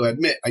I have to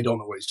admit, I don't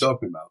know what he's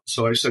talking about.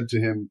 So I said to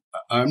him,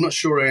 I'm not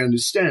sure I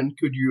understand.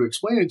 Could you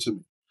explain it to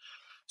me?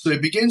 So he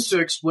begins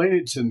to explain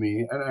it to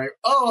me, and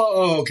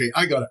okay,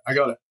 I got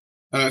it.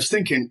 And I was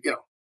thinking,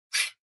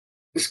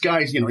 this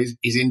guy's,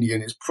 he's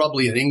Indian. It's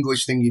probably an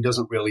English thing he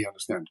doesn't really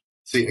understand.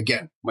 See,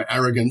 again, my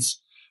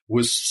arrogance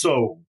was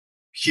so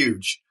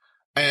huge.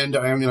 And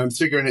I'm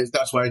figuring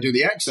that's why I do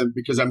the accent,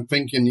 because I'm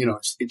thinking,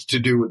 it's to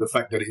do with the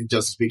fact that he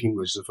does speak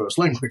English as a first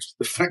language.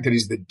 The fact that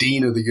he's the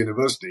dean of the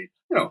university,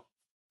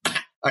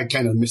 I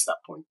kind of missed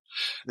that point.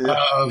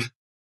 Yeah.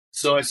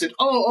 So I said,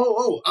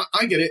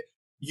 I get it.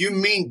 You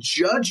mean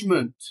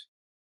judgment?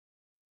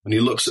 And he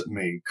looks at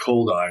me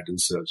cold-eyed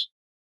and says,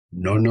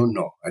 no,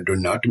 I do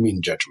not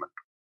mean judgment.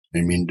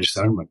 I mean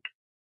discernment.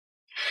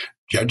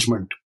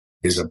 Judgment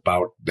is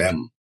about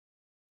them.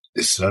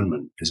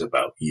 Discernment is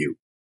about you.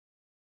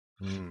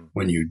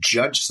 When you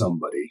judge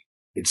somebody,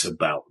 it's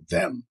about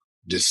them.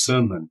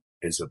 Discernment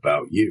is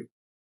about you.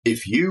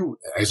 If you,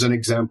 as an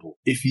example,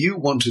 if you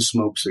want to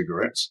smoke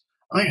cigarettes,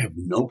 I have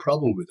no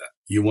problem with that.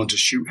 You want to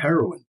shoot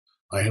heroin,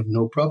 I have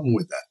no problem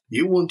with that.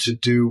 You want to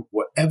do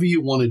whatever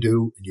you want to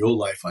do in your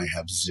life, I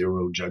have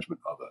zero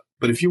judgment of it.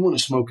 But if you want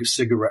to smoke a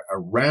cigarette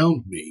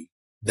around me,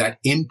 that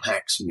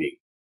impacts me.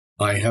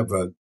 I have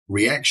a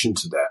reaction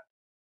to that,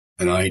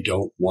 and I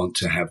don't want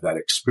to have that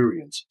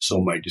experience. So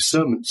my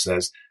discernment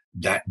says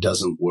that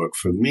doesn't work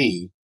for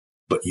me,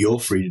 but you're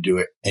free to do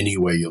it any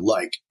way you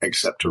like,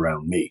 except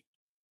around me.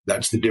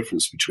 That's the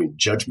difference between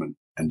judgment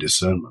and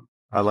discernment.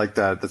 I like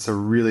that. That's a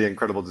really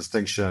incredible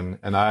distinction.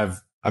 And I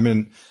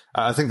think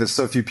that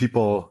so few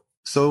people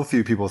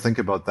think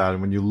about that.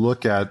 And when you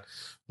look at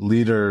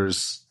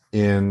leaders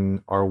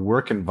in our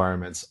work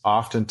environments,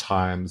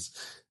 oftentimes,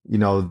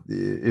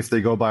 if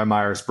they go by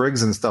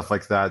Myers-Briggs and stuff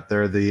like that,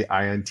 they're the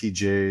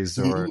INTJs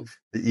or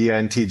the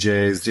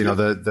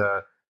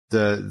ENTJs,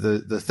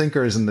 the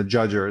thinkers and the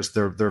judgers.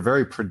 They're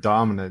very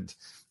predominant.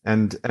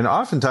 And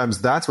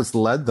oftentimes that's what's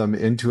led them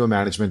into a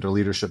management or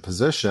leadership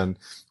position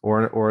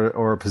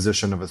or a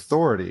position of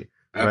authority.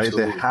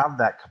 Absolutely. Right? They have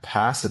that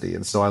capacity.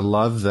 And so I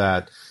love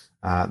that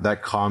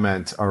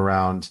comment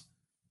around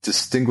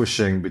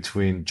distinguishing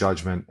between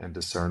judgment and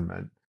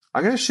discernment.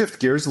 I'm going to shift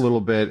gears a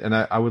little bit, and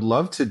I would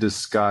love to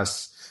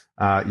discuss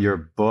your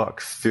book,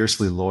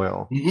 Fiercely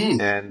Loyal,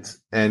 and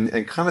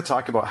kind of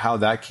talk about how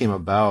that came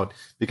about,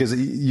 because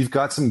you've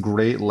got some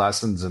great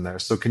lessons in there.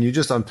 So can you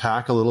just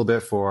unpack a little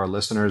bit for our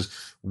listeners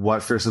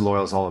what Fiercely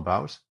Loyal is all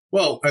about?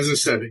 Well, as I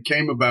said, it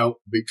came about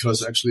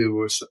because actually there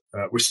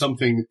was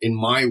something in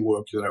my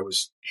work that I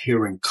was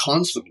hearing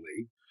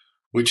constantly,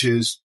 which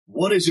is,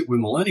 what is it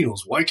with millennials?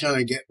 Why can't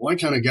I get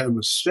them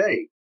to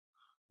stay?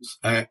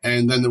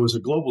 And then there was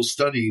a global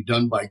study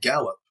done by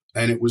Gallup,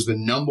 and it was the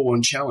number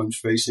one challenge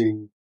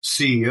facing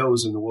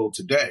CEOs in the world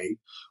today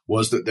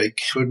was that they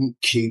couldn't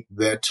keep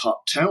their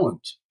top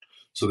talent.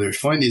 So they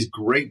find these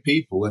great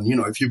people. And,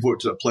 if you've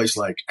worked at a place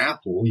like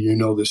Apple,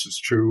 this is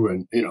true.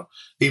 And,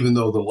 even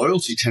though the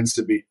loyalty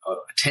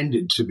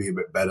tended to be a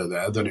bit better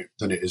there than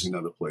it is in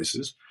other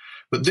places.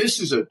 But this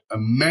is a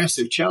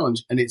massive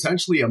challenge. And it's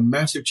actually a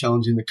massive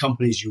challenge in the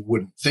companies you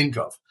wouldn't think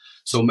of.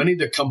 So many of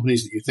the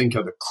companies that you think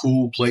are the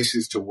cool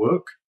places to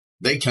work,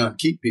 they can't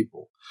keep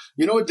people.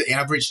 You know what the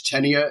average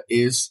tenure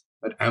is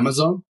at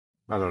Amazon?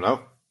 I don't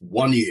know.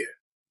 1 year.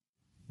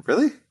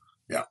 Really?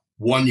 Yeah,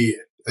 1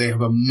 year. They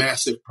have a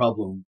massive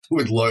problem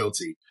with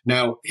loyalty.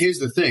 Now, here's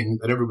the thing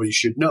that everybody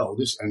should know,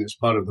 and it's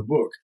part of the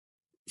book.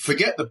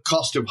 Forget the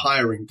cost of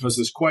hiring, because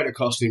there's quite a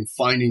cost in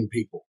finding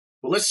people.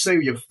 But let's say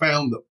you've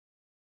found them.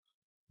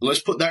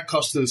 Let's put that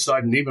cost to the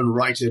side and even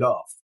write it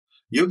off.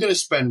 You're going to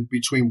spend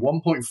between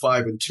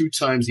 1.5 and 2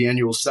 times the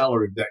annual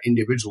salary of that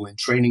individual in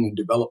training and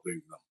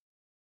developing them.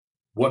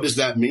 What does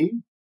that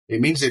mean?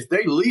 It means if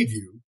they leave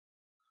you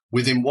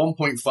within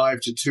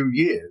 1.5 to 2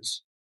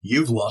 years,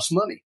 you've lost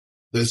money.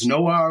 There's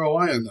no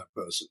ROI on that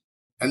person.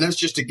 And that's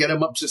just to get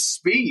them up to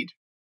speed.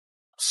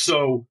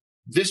 So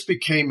this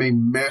became a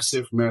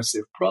massive,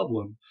 massive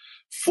problem.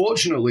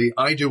 Fortunately,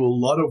 I do a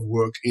lot of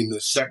work in the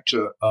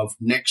sector of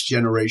next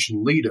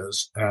generation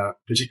leaders,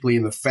 particularly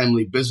in the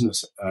family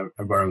business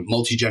environment,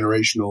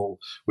 multi-generational,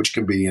 which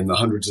can be in the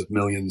hundreds of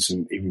millions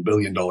and even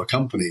billion-dollar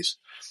companies,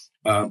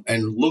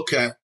 and look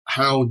at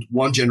how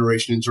one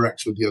generation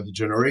interacts with the other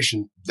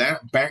generation.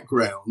 That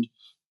background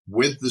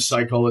with the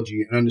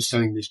psychology and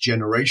understanding this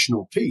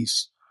generational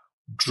piece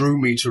drew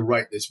me to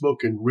write this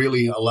book and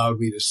really allowed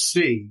me to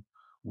see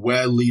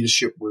where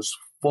leadership was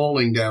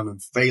falling down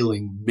and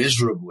failing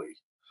miserably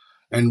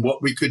and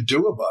what we could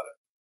do about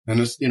it.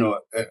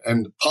 And,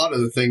 and part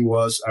of the thing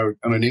was I was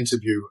on an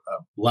interview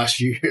last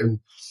year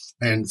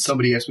and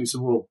somebody asked me,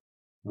 said, well,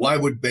 why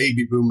would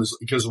baby boomers,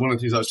 because one of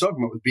the things I was talking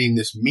about was being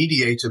this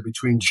mediator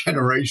between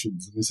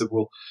generations. And they said,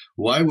 well,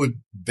 why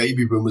would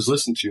baby boomers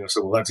listen to you? I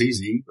said, well, that's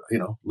easy.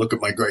 Look at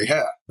my gray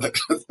hair.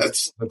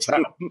 That's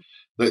how.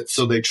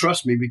 So they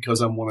trust me because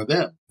I'm one of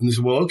them. And they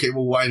said, well, okay,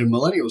 well, why do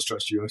millennials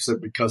trust you? I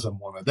said, because I'm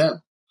one of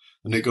them.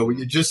 And they go, well,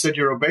 you just said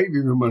you're a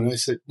baby boomer. And I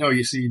said, no,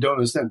 you see, you don't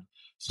understand.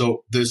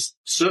 So there's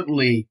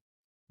certainly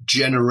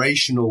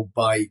generational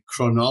by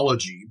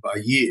chronology,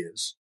 by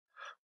years.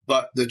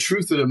 But the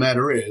truth of the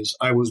matter is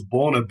I was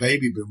born a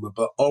baby boomer,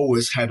 but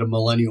always had a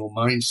millennial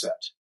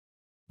mindset.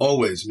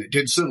 Always. And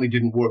it certainly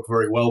didn't work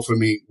very well for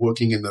me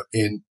working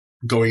in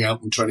going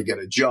out and trying to get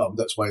a job.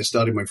 That's why I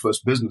started my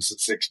first business at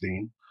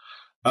 16.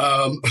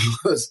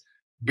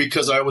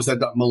 Because I always had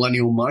that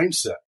millennial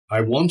mindset. I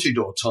wanted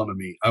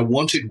autonomy. I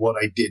wanted what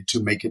I did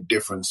to make a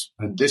difference.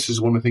 And this is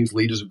one of the things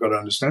leaders have got to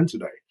understand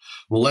today.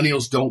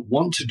 Millennials don't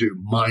want to do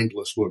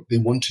mindless work. They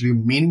want to do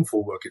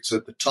meaningful work. It's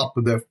at the top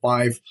of their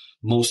 5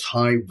 most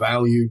high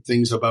valued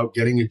things about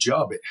getting a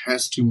job. It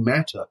has to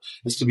matter.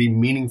 It has to be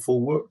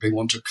meaningful work. They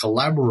want to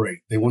collaborate.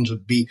 They want to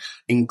be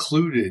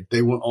included.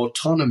 They want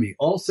autonomy.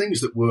 All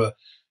things that were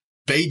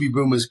baby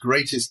boomers'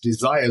 greatest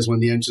desires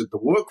when they entered the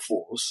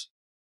workforce.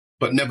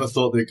 but never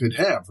thought they could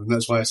have. And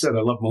that's why I said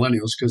I love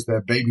millennials, because they're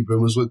baby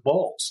boomers with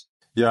balls.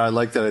 Yeah, I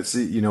like that. It's,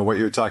 what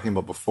you were talking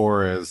about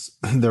before is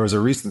there was a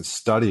recent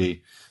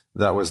study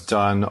that was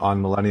done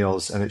on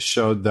millennials, and it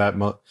showed that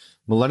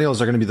millennials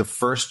are going to be the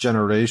first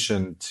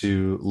generation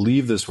to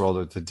leave this world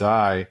or to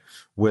die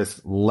with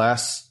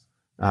less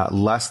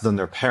than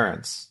their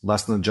parents,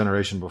 less than the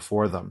generation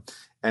before them.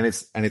 And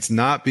it's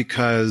not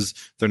because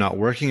they're not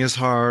working as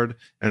hard,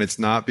 and it's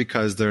not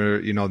because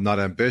they're, not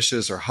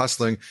ambitious or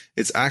hustling.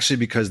 It's actually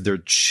because they're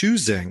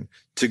choosing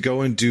to go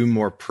and do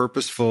more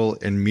purposeful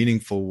and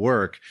meaningful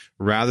work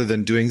rather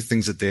than doing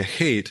things that they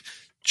hate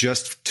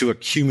just to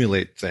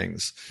accumulate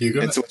things.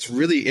 And so it's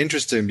really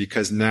interesting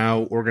because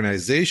now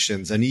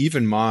organizations and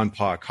even mom and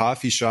pop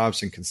coffee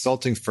shops and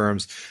consulting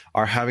firms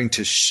are having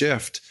to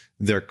shift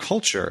their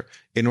culture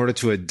in order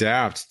to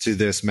adapt to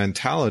this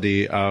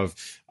mentality of,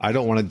 I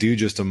don't want to do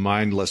just a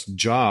mindless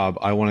job.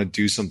 I want to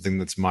do something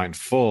that's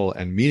mindful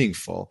and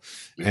meaningful.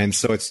 And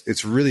so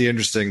it's really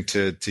interesting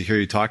to hear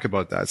you talk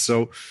about that.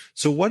 So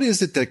what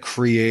is it that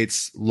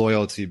creates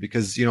loyalty?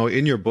 Because,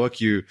 in your book,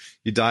 you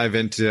dive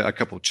into a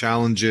couple of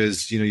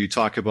challenges. You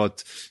talk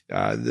about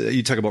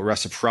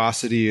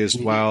reciprocity as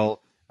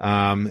well.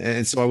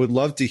 And so I would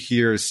love to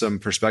hear some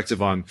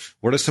perspective on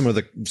what are some of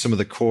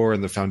the core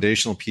and the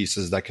foundational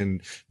pieces that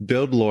can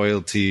build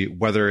loyalty,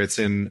 whether it's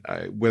in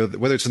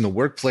the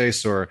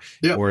workplace or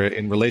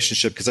in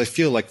relationship, because I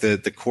feel like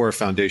the core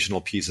foundational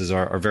pieces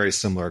are very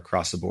similar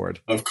across the board.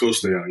 Of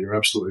course they are. You're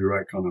absolutely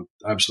right, Connor.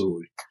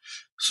 Absolutely.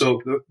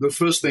 So the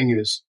first thing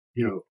is,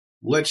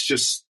 let's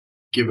just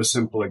give a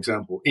simple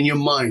example. In your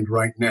mind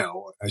right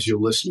now, as you're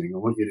listening, I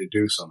want you to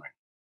do something.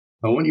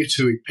 I want you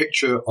to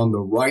picture on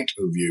the right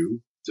of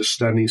you, just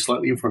standing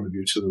slightly in front of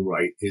you to the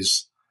right,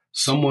 is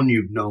someone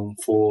you've known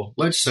for,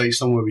 let's say,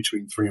 somewhere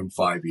between 3 and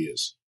 5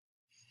 years.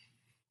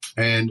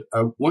 And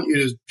I want you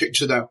to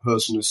picture that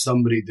person as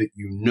somebody that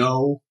you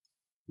know,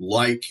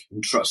 like,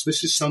 and trust.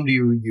 This is somebody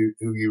who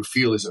you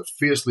feel is a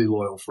fiercely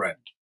loyal friend.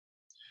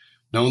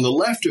 Now, on the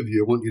left of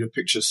you, I want you to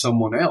picture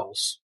someone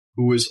else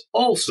who is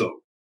also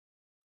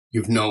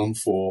you've known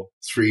for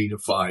 3 to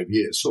 5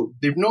 years. So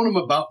they've known him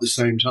about the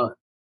same time.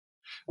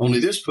 Only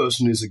this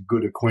person is a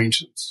good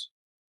acquaintance.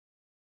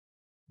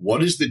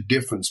 What is the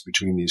difference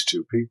between these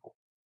two people?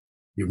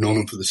 You've known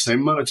them for the same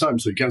amount of time,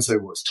 so you can't say,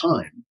 well, it's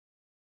time.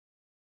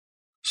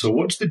 So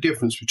what's the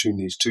difference between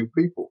these two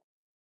people?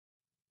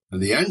 And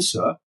the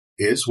answer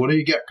is, what do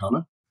you get,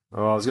 Connor?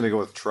 Oh, I was going to go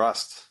with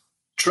trust.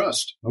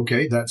 Trust.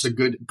 Okay, that's a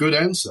good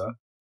answer.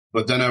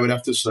 But then I would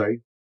have to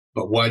say,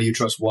 but why do you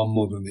trust one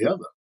more than the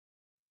other?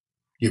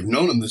 You've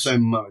known them the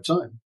same amount of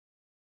time.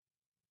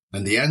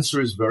 And the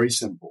answer is very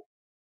simple.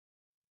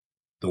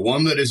 The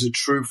one that is a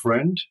true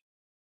friend,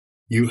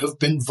 you have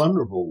been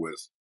vulnerable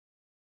with,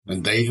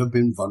 and they have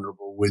been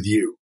vulnerable with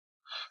you.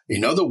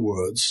 In other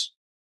words,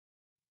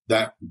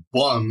 that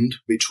bond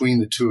between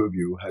the two of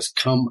you has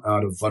come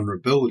out of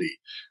vulnerability.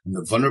 And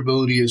the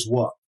vulnerability is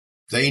what?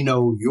 They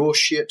know your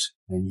shit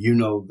and you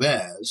know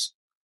theirs,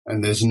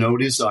 and there's no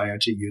desire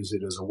to use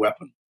it as a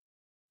weapon.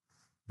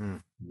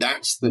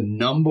 That's the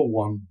number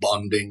one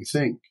bonding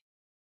thing.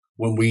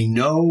 When we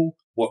know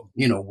what,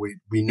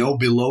 we know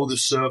below the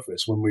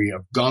surface, when we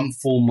have gone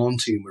full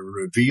Monty and we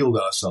revealed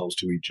ourselves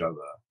to each other,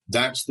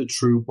 that's the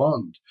true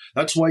bond.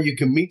 That's why you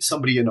can meet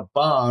somebody in a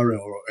bar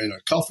or in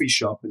a coffee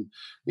shop and,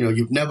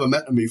 you've never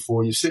met them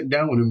before, and you're sitting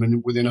down with them,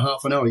 and within a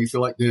half an hour, you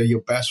feel like they're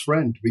your best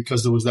friend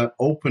because there was that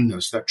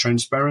openness, that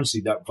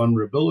transparency, that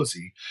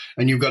vulnerability.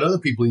 And you've got other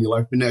people in your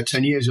life, been there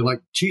 10 years, you're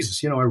like,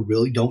 Jesus, I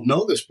really don't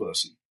know this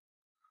person.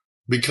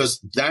 Because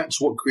that's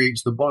what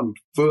creates the bond.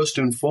 First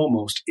and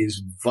foremost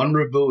is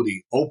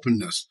vulnerability,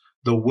 openness,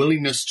 the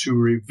willingness to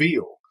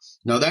reveal.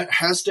 Now that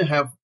has to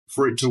have,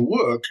 for it to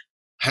work,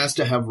 has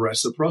to have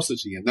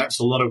reciprocity. And that's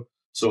a lot of,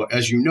 so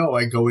as you know,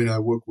 I go in, I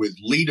work with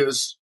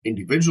leaders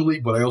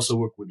individually, but I also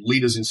work with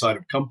leaders inside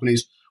of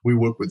companies. We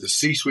work with the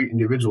C-suite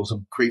individuals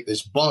and create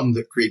this bond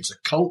that creates a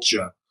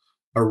culture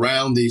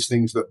around these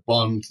things that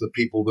bond the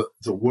people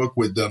that work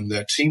with them,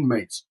 their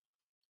teammates.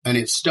 And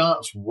it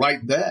starts right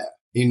there,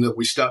 in that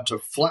we start to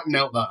flatten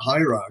out that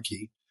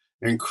hierarchy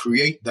and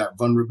create that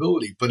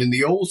vulnerability. But in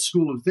the old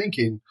school of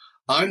thinking,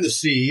 I'm the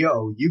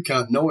CEO, you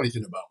can't know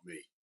anything about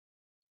me.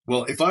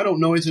 Well, if I don't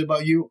know anything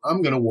about you,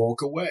 I'm going to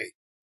walk away.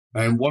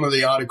 And one of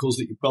the articles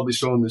that you probably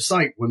saw on the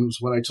site was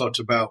when I talked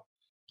about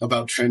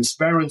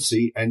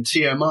transparency and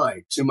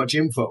TMI, too much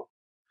info.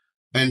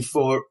 And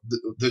for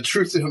the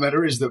truth of the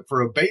matter is that for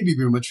a baby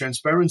boomer,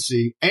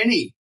 transparency,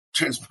 any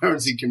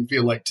transparency can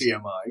feel like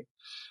TMI.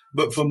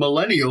 But for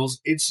millennials,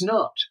 it's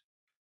not.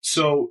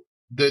 So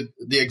the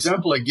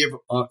example I give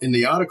in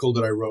the article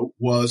that I wrote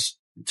was,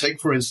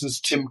 take, for instance,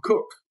 Tim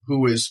Cook,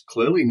 who is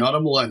clearly not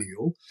a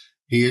millennial.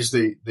 He is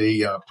the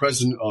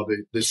president or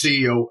the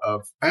CEO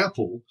of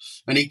Apple,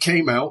 and he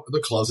came out of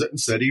the closet and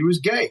said he was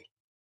gay.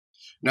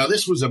 Now,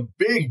 this was a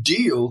big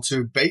deal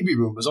to baby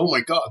boomers. Oh,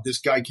 my God, this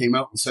guy came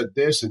out and said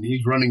this, and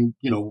he's running,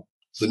 the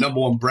number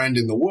one brand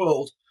in the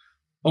world.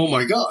 Oh,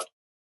 my God.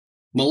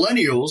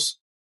 Millennials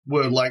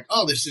were like,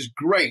 oh, this is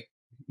great.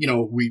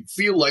 We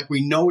feel like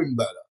we know him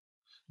better.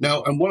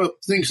 Now, and one of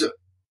the things that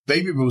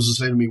baby boomers will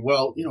say to me,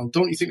 well,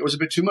 don't you think it was a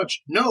bit too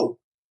much? No.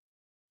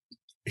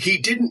 He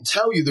didn't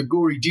tell you the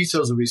gory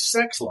details of his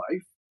sex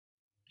life.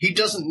 He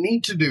doesn't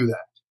need to do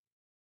that.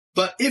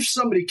 But if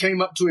somebody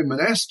came up to him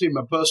and asked him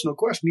a personal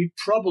question, he'd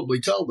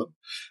probably tell them.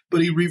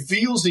 But he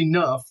reveals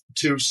enough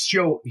to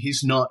show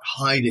he's not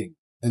hiding.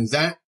 And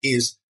that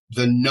is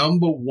the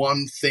number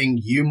one thing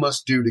you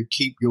must do to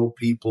keep your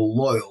people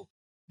loyal,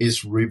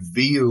 is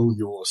reveal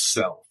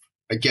yourself.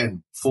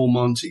 Again, full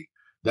Monty,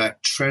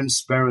 that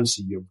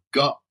transparency, you've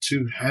got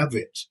to have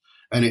it.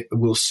 And it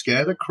will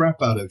scare the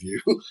crap out of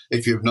you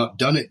if you've not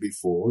done it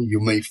before.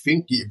 You may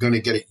think you're going to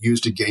get it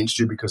used against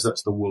you because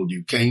that's the world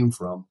you came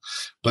from.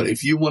 But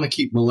if you want to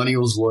keep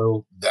millennials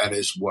loyal, that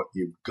is what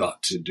you've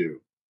got to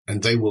do.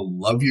 And they will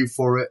love you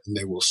for it, and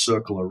they will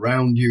circle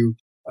around you,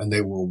 and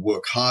they will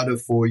work harder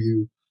for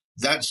you.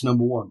 That's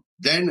number one.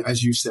 Then,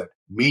 as you said,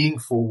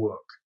 meaningful work.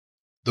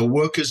 The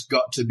work has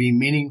got to be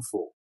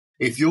meaningful.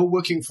 If you're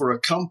working for a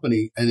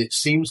company and it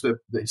seems that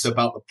it's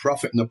about the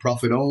profit and the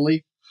profit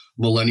only,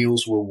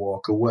 millennials will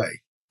walk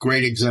away.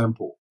 Great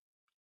example.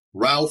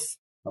 Ralph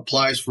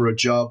applies for a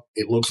job.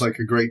 It looks like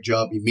a great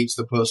job. He meets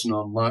the person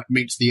online,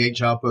 meets the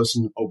HR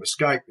person over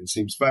Skype. It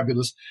seems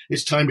fabulous.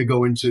 It's time to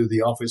go into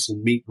the office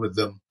and meet with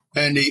them.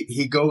 And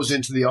he goes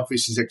into the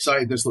office. He's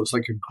excited. This looks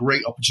like a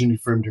great opportunity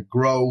for him to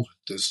grow.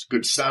 There's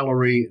good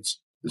salary.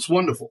 It's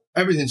wonderful.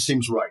 Everything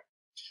seems right.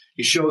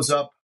 He shows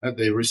up at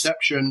the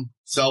reception,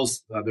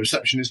 tells the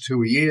receptionist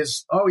who he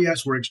is. Oh,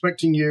 yes, we're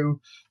expecting you.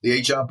 The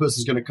HR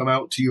person is going to come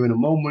out to you in a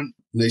moment.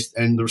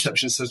 And the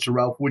receptionist says to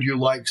Ralph, would you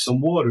like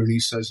some water? And he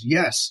says,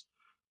 yes.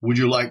 Would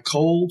you like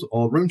cold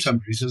or room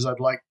temperature? He says, I'd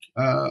like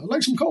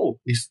some cold.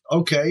 He's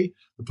okay.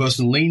 The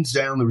person leans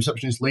down. The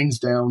receptionist leans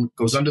down,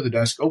 goes under the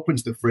desk,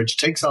 opens the fridge,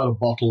 takes out a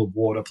bottle of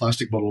water,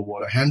 plastic bottle of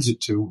water, hands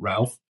it to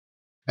Ralph.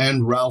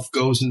 And Ralph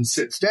goes and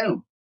sits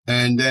down.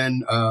 And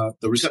then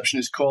the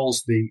receptionist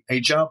calls the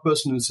HR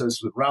person and says,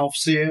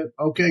 Ralph's here.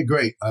 Okay,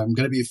 great. I'm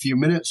going to be a few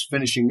minutes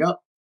finishing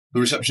up. The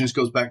receptionist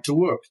goes back to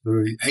work.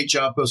 The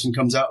HR person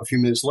comes out a few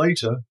minutes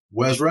later.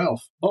 Where's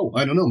Ralph? Oh,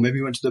 I don't know. Maybe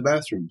he went to the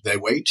bathroom. They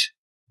wait.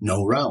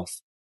 No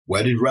Ralph.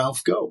 Where did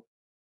Ralph go?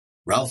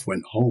 Ralph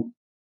went home.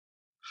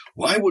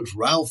 Why would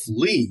Ralph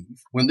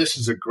leave when this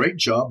is a great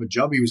job, a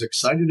job he was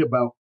excited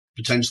about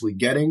potentially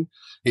getting?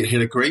 It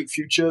had a great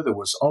future. There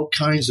was all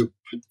kinds of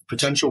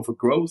potential for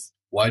growth.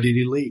 Why did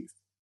he leave?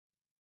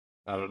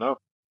 I don't know.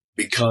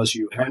 Because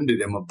you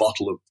handed him a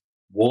bottle of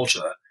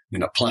water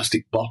in a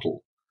plastic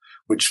bottle,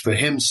 which for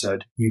him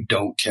said, you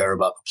don't care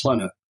about the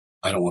planet.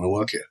 I don't want to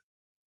work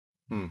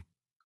here.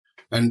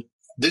 And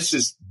this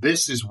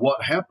is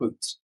what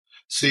happens.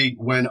 See,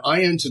 when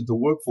I entered the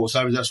workforce,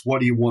 I was asked, what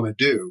do you want to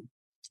do?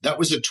 That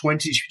was a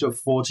 20 to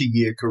 40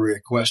 year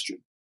career question.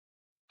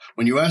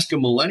 When you ask a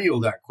millennial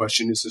that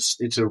question,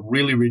 it's a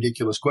really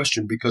ridiculous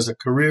question, because a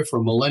career for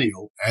a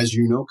millennial, as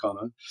you know,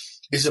 Connor,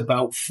 is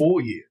about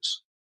 4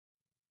 years.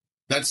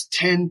 That's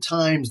 10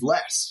 times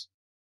less.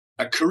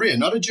 A career,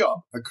 not a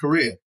job, a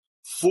career,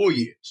 4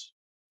 years.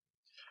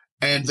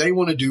 And they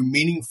want to do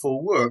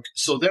meaningful work,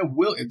 so they're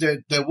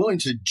willing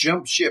to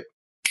jump ship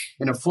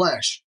in a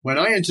flash. When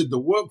I entered the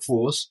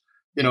workforce,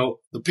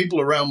 the people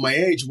around my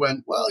age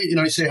went, well,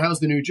 I say, how's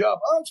the new job?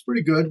 Oh, it's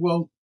pretty good.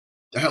 Well,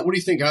 what do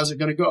you think? How's it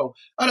going to go?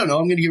 I don't know.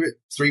 I'm going to give it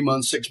 3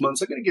 months, 6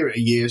 months. I'm going to give it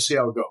a year, see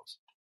how it goes.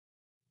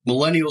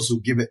 Millennials will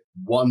give it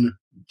 1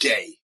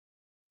 day.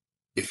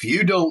 If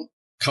you don't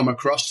come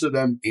across to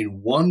them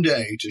in 1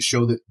 day to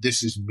show that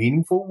this is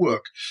meaningful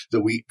work,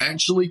 that we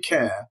actually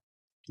care,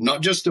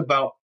 not just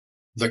about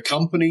the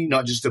company,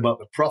 not just about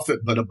the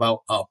profit, but about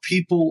our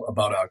people,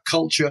 about our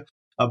culture,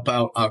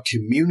 about our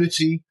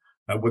community,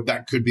 what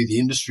that could be the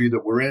industry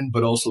that we're in,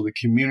 but also the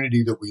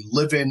community that we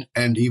live in,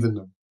 and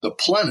even the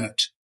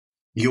planet,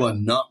 you are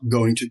not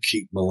going to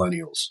keep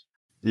millennials.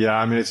 Yeah,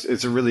 I mean,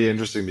 it's really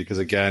interesting because,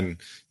 again,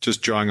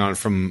 just drawing on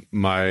from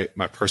my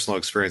personal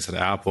experience at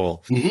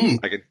Apple,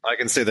 I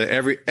can say that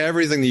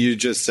everything that you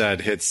just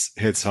said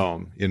hits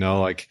home.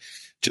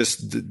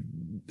 Just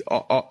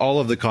all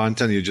of the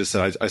content you just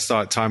said, I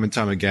saw it time and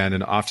time again,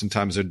 and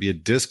oftentimes there'd be a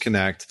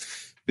disconnect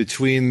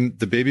between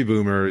the baby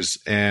boomers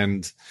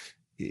and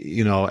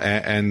the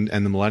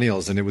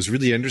millennials, and it was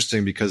really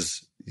interesting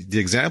because the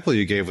example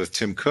you gave with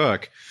Tim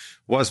Cook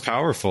was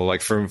powerful.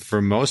 Like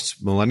for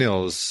most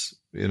millennials,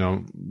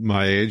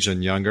 my age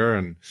and younger,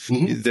 and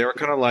they were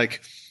kind of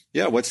like,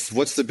 yeah,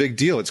 what's the big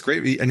deal? It's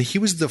great. And he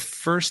was the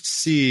first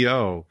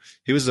CEO.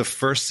 He was the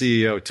first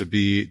CEO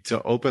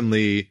to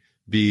openly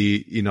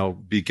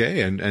be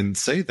gay and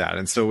say that.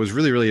 And so it was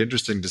really, really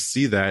interesting to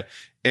see that.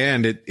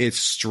 And it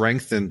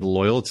strengthened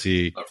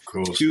loyalty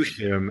to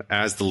him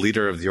as the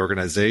leader of the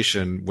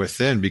organization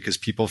within, because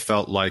people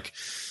felt like,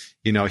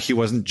 he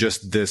wasn't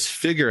just this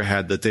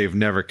figurehead that they've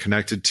never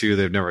connected to,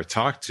 they've never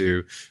talked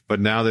to, but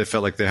now they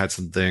felt like they had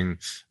something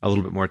a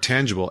little bit more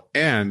tangible.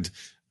 And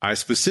I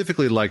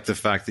specifically like the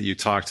fact that you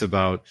talked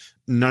about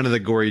none of the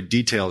gory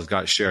details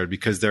got shared,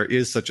 because there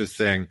is such a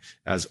thing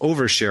as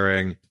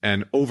oversharing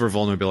and over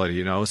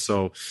vulnerability,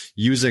 so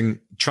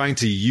trying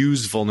to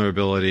use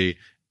vulnerability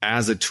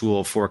as a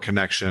tool for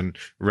connection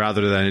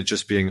rather than it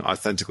just being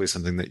authentically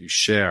something that you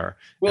share.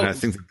 Well, and I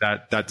think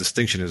that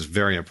distinction is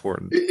very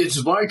important. It's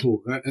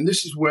vital. And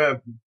this is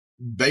where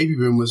baby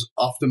boomers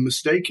often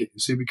mistaken, you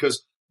see,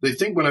 because they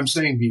think when I'm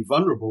saying be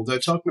vulnerable, they're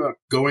talking about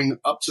going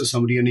up to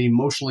somebody and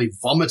emotionally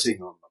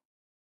vomiting on them.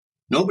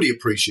 Nobody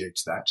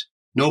appreciates that.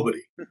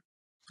 Nobody.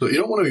 So you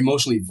don't want to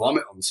emotionally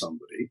vomit on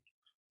somebody,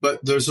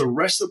 but there's a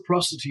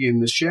reciprocity in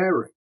the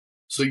sharing.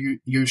 So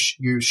you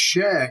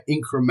share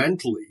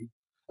incrementally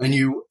and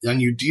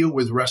you deal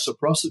with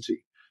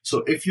reciprocity.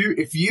 So if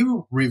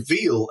you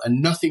reveal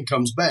and nothing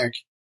comes back,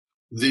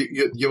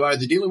 you're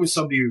either dealing with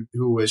somebody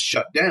who is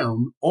shut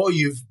down or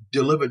you've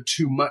delivered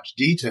too much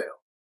detail.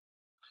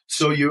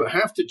 So you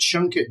have to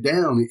chunk it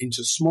down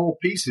into small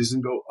pieces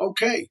and go,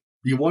 okay,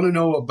 you want to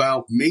know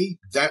about me?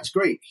 That's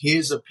great.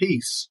 Here's a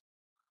piece.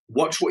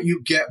 Watch what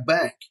you get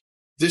back.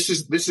 This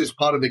is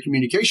part of the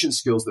communication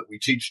skills that we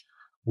teach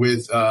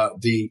with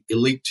the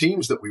elite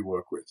teams that we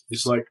work with.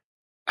 It's like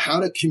how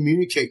to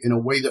communicate in a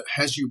way that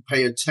has you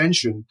pay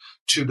attention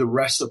to the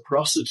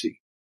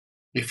reciprocity.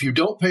 If you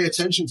don't pay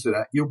attention to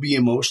that, you'll be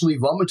emotionally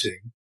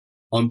vomiting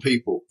on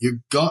people.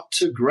 You've got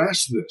to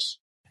grasp this.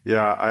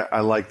 Yeah,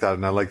 I like that.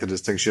 And I like the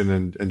distinction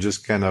and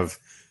just kind of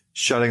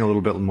shedding a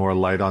little bit more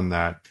light on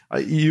that.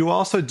 You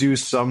also do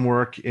some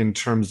work in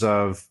terms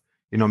of,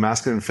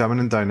 masculine and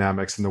feminine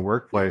dynamics in the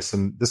workplace.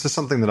 And this is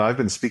something that I've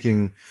been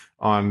speaking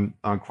on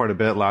quite a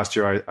bit. Last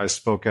year, I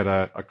spoke at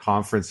a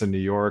conference in New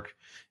York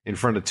in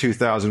front of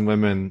 2,000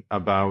 women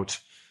about,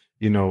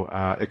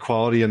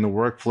 equality in the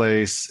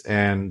workplace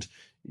and,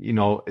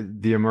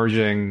 the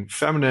emerging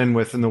feminine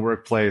within the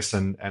workplace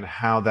and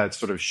how that's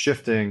sort of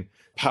shifting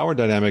power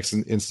dynamics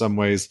in some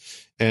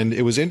ways. And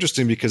it was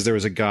interesting because there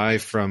was a guy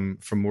from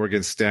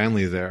Morgan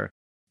Stanley there,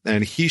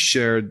 and he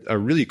shared a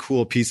really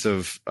cool piece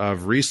of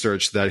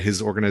research that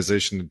his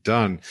organization had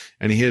done.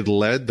 And he had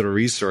led the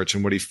research.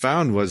 And what he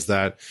found was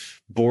that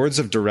boards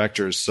of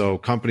directors, so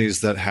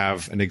companies that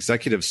have an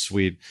executive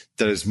suite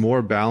that is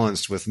more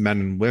balanced with men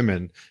and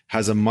women,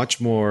 has a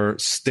much more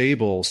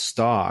stable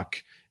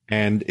stock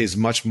and is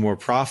much more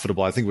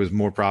profitable. I think it was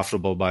more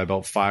profitable by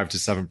about 5 to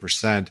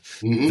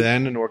 7%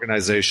 than an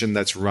organization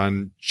that's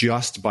run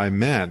just by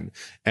men.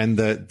 And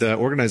the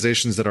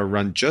organizations that are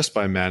run just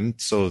by men,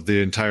 so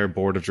the entire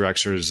board of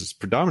directors is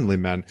predominantly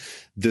men,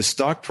 the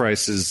stock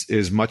price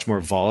is much more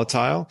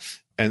volatile.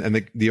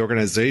 And the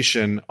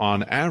organization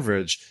on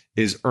average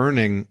is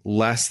earning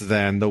less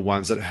than the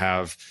ones that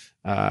have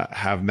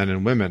men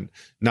and women.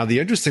 Now, the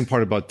interesting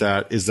part about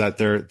that is that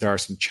there are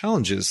some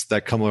challenges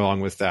that come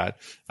along with that.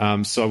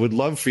 So I would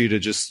love for you to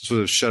just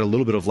sort of shed a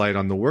little bit of light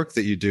on the work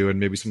that you do and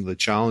maybe some of the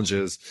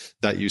challenges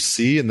that you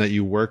see and that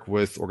you work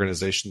with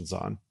organizations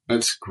on.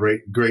 That's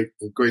great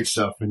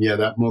stuff. And yeah,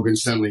 that Morgan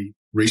Stanley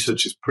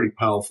research is pretty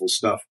powerful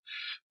stuff.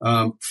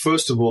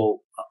 First of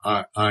all,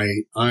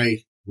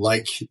 I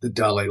like the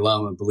Dalai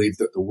Lama, believe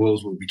that the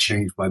world will be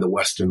changed by the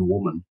Western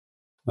woman.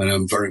 And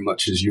I'm very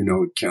much, as you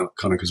know,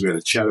 Connor, because we had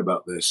a chat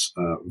about this,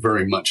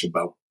 very much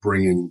about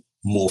bringing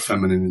more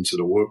feminine into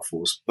the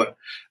workforce. But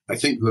I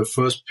think the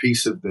first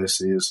piece of this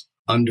is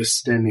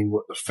understanding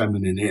what the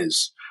feminine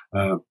is.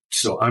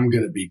 So I'm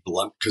going to be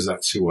blunt because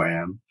that's who I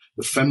am.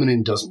 The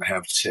feminine doesn't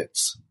have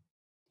tits.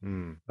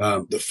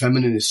 The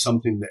feminine is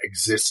something that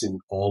exists in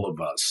all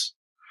of us.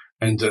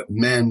 And that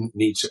men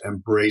need to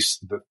embrace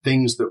the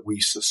things that we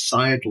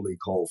societally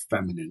call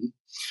feminine,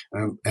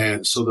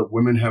 and so that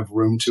women have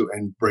room to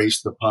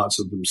embrace the parts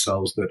of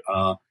themselves that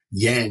are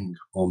yang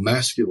or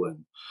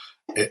masculine.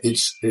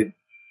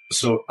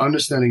 So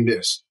understanding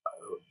this,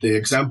 the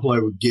example I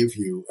would give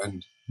you,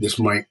 and this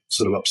might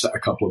sort of upset a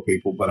couple of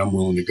people, but I'm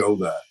willing to go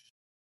there.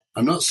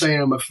 I'm not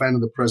saying I'm a fan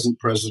of the present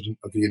president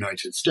of the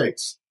United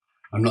States.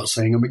 I'm not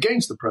saying I'm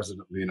against the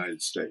president of the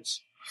United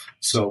States.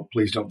 So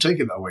please don't take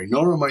it that way.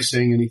 Nor am I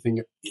saying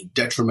anything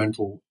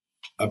detrimental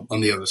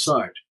on the other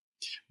side.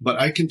 But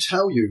I can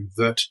tell you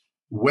that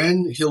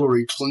when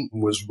Hillary Clinton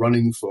was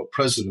running for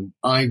president,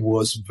 I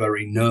was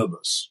very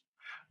nervous.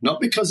 Not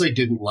because I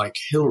didn't like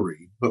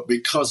Hillary, but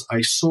because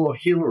I saw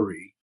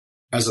Hillary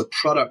as a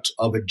product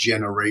of a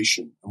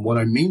generation. And what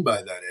I mean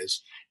by that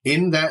is,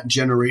 in that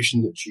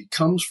generation that she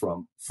comes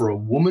from, for a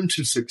woman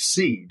to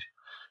succeed,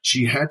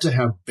 she had to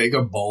have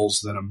bigger balls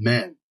than a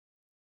man.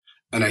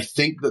 And I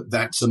think that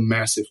that's a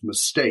massive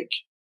mistake.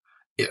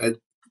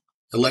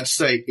 Let's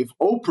say if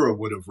Oprah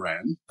would have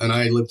ran and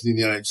I lived in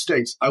the United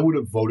States, I would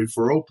have voted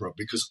for Oprah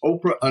because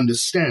Oprah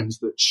understands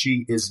that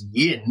she is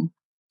yin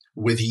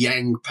with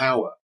yang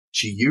power.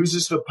 She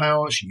uses her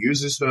power. She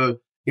uses her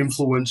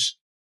influence,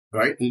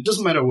 right? And it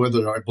doesn't matter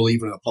whether I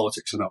believe in her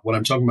politics or not. What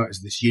I'm talking about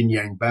is this yin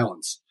yang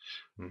balance.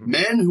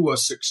 Men who are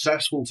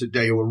successful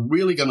today, who are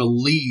really going to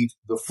lead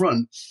the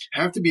front,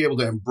 have to be able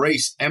to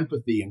embrace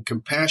empathy and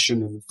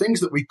compassion and the things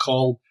that we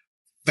call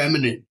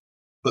feminine,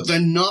 but they're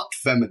not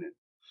feminine.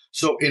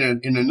 So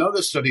in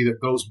another study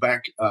that goes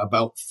back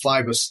about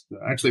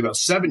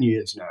 7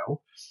 years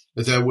now,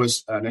 there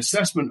was an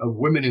assessment of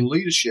women in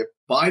leadership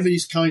by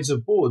these kinds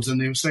of boards,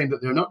 and they were saying that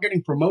they're not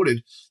getting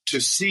promoted to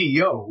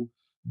CEO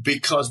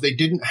because they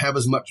didn't have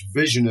as much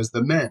vision as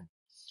the men.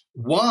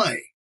 Why?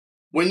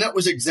 When that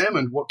was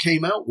examined, what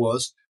came out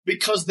was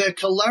because they're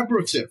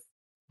collaborative,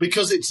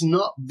 because it's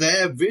not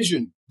their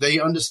vision. They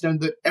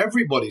understand that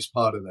everybody's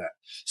part of that.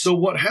 So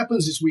what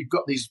happens is we've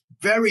got these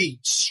very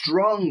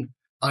strong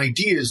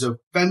ideas of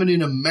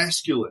feminine and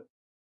masculine,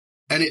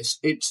 and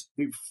it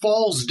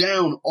falls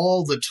down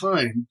all the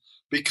time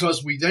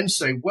because we then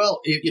say, well,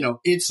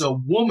 it's a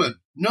woman.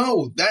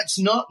 No, that's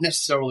not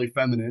necessarily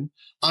feminine.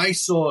 I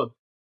saw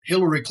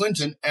Hillary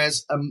Clinton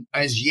as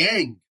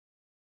yang.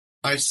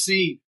 I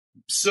see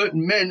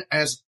certain men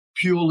as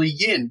purely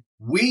yin.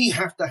 We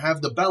have to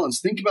have the balance.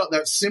 Think about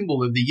that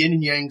symbol of the yin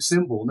and yang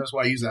symbol. And that's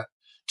why I use that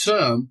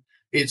term.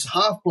 It's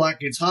half black,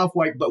 it's half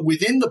white, but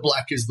within the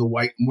black is the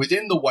white, and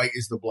within the white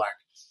is the black.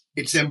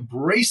 It's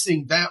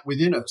embracing that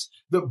within us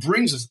that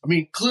brings us. I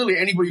mean, clearly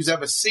anybody who's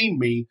ever seen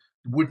me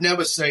would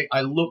never say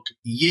I look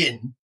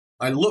yin.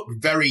 I look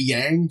very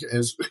yang,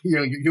 as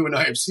you and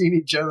I have seen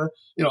each other.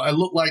 I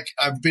look like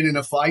I've been in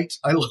a fight.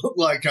 I look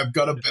like I've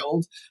got a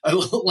build. I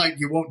look like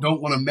you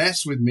don't want to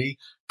mess with me.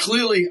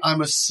 Clearly, I'm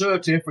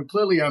assertive, and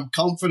clearly I'm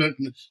confident,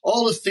 and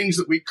all the things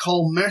that we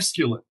call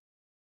masculine.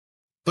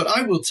 But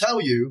I will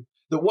tell you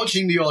that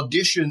watching the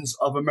auditions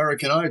of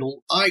American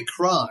Idol, I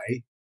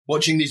cry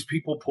watching these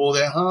people pour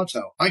their heart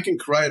out. I can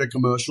cry at a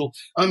commercial.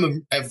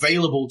 I'm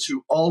available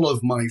to all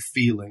of my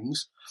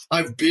feelings.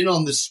 I've been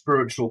on the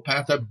spiritual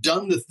path. I've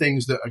done the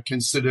things that are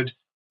considered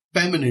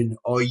feminine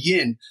or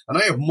yin, and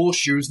I have more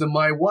shoes than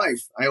my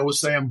wife. I always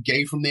say I'm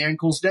gay from the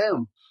ankles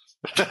down.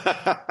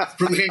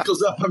 From the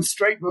ankles up, I'm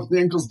straight. From the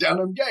ankles down,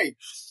 I'm gay.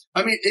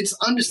 I mean, it's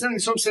understanding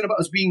something about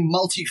us being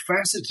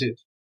multifaceted.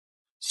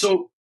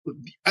 So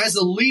as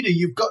a leader,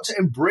 you've got to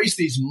embrace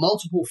these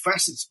multiple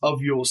facets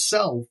of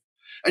yourself,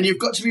 and you've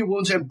got to be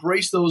willing to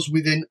embrace those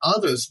within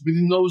others,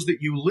 within those that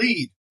you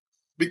lead.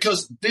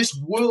 Because this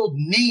world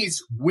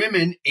needs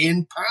women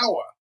in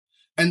power.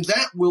 And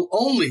that will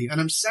only, and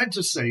I'm sad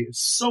to say,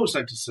 it's so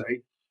sad to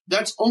say,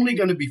 that's only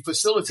going to be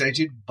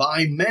facilitated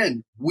by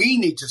men. We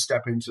need to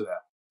step into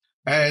that.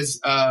 As,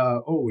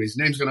 his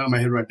name's going out of my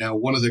head right now,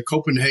 one of the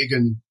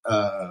Copenhagen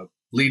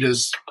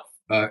leaders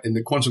in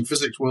the quantum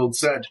physics world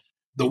said,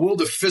 the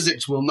world of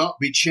physics will not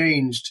be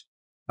changed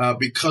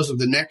because of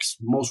the next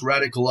most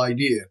radical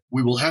idea.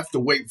 We will have to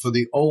wait for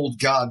the old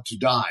God to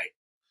die.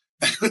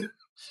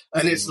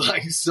 And it's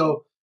like,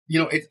 so,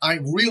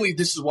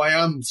 this is why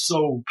I'm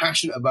so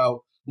passionate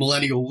about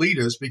millennial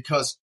leaders,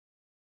 because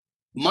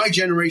my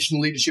generation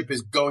leadership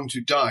is going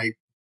to die.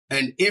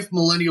 And if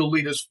millennial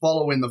leaders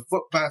follow in the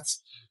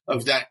footpaths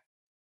of that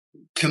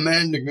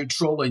command and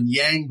control and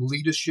yang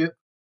leadership,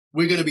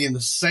 we're going to be in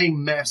the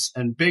same mess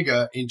and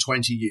bigger in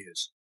 20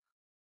 years.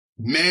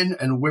 Men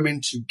and women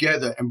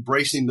together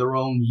embracing their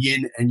own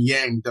yin and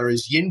yang. There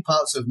is yin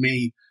parts of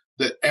me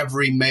that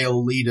every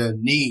male leader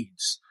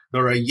needs.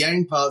 There are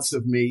yang parts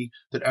of me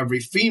that every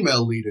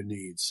female leader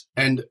needs.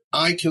 And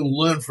I can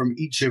learn from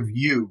each of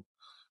you.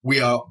 We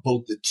are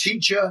both the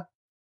teacher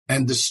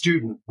and the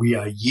student. We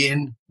are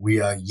yin, we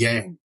are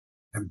yang.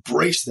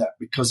 Embrace that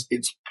because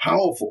it's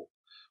powerful.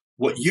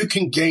 What you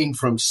can gain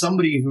from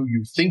somebody who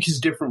you think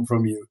is different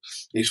from you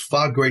is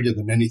far greater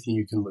than anything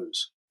you can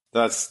lose.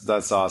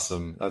 That's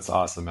awesome. That's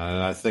awesome, man.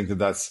 And I think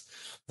that's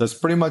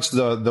pretty much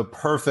the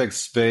perfect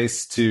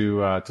space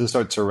to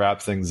start to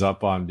wrap things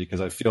up on, because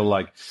I feel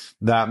like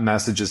that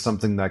message is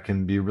something that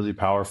can be really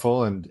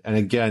powerful. And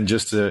again,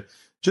 just to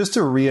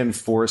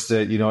reinforce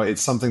it,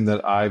 it's something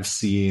that I've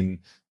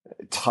seen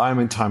time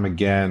and time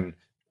again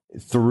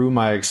through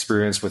my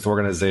experience with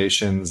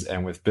organizations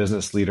and with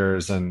business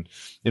leaders, and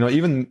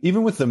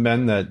even with the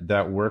men that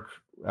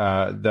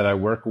I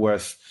work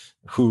with,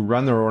 who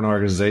run their own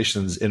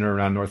organizations in and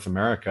around North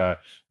America,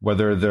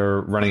 whether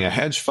they're running a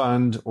hedge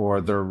fund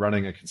or they're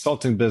running a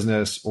consulting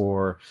business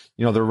or,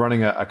 they're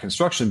running a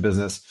construction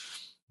business.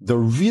 The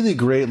really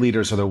great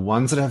leaders are the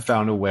ones that have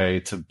found a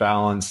way to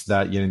balance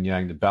that yin and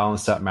yang, to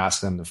balance that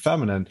masculine and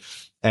feminine,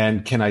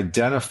 and can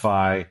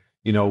identify,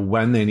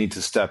 when they need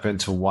to step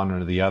into one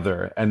or the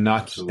other, and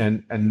not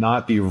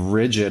not be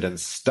rigid and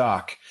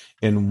stuck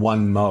in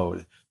one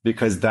mode.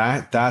 Because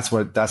that's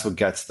what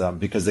gets them,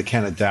 because they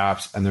can't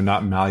adapt and they're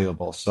not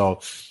malleable.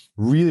 So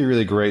really,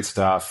 really great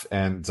stuff.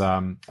 And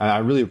I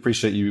really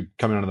appreciate you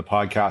coming on the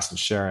podcast and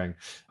sharing.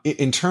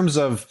 In terms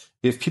of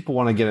if people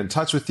want to get in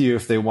touch with you,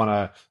 if they want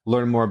to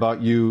learn more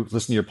about you,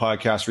 listen to your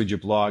podcast, read your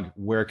blog,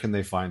 where can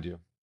they find you?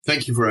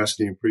 Thank you for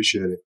asking.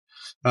 Appreciate it.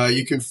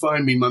 You can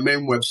find me. My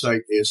main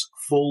website is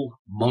Full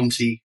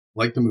Monty,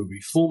 like the movie,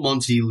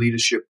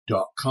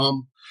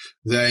 fullmontyleadership.com.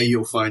 There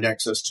you'll find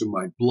access to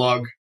my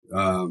blog.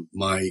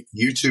 My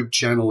YouTube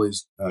channel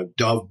is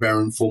Dov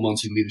Baron Full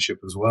Monty Leadership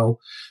as well.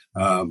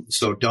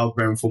 So Dov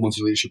Baron Full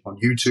Monty Leadership on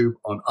YouTube.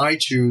 On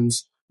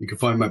iTunes, you can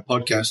find my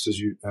podcast,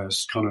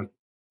 as Connor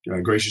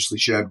graciously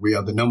shared. We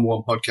are the number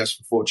one podcast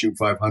for Fortune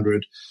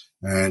 500,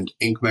 and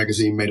Inc.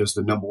 magazine made us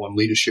the number one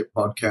leadership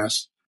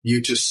podcast.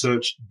 you just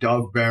search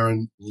Dov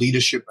Baron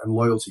Leadership and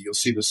Loyalty. You'll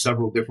see there's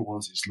several different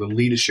ones. It's the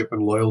Leadership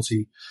and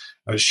Loyalty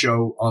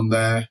show on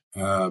there.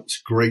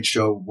 It's a great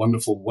show.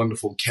 Wonderful,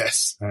 wonderful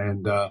guests.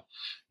 And,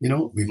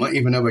 we might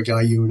even have a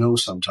guy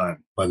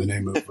sometime by the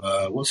name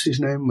of, what's his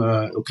name?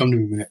 It'll come to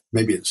me.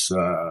 Maybe it's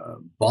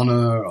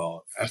Bonner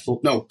or Ethel.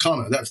 No,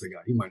 Connor. That's the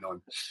guy. You might know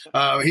him.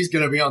 He's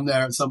going to be on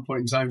there at some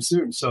point in time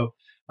soon. So,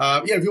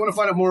 if you want to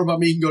find out more about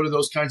me, you can go to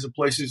those kinds of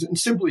places and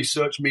simply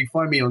search me.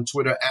 Find me on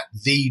Twitter at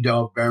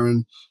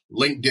 @TheDovBaron,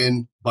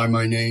 LinkedIn by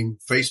my name,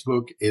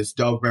 Facebook is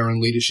Dov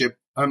Baron Leadership.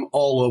 I'm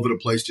all over the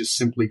place. Just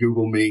simply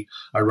Google me.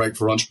 I write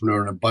for Entrepreneur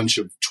and a bunch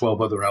of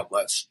 12 other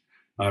outlets.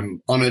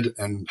 I'm honored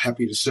and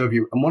happy to serve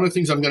you. And one of the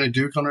things I'm going to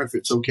do, Connor, if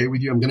it's okay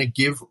with you, I'm going to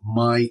give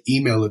my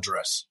email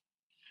address.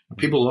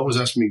 People always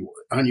ask me,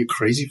 aren't you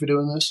crazy for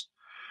doing this?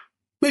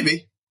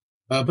 Maybe.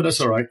 But that's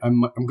all right.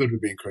 I'm good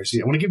with being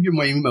crazy. I want to give you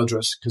my email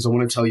address because I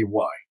want to tell you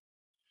why.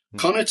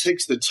 Connor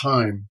takes the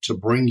time to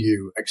bring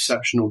you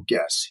exceptional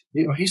guests.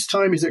 His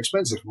time is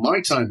expensive.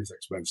 My time is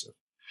expensive.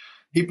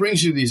 He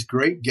brings you these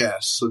great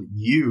guests so that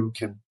you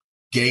can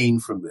gain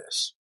from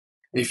this.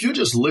 If you're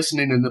just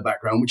listening in the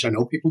background, which I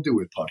know people do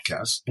with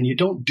podcasts, and you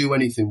don't do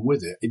anything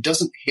with it, it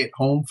doesn't hit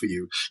home for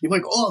you. You're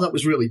like, oh, that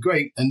was really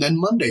great. And then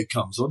Monday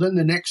comes, or then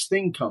the next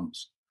thing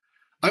comes.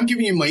 I'm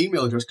giving you my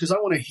email address because I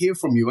want to hear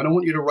from you, and I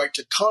want you to write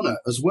to Connor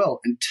as well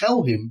and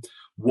tell him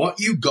what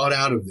you got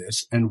out of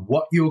this and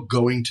what you're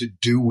going to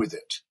do with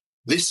it.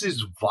 This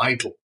is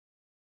vital.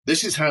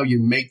 This is how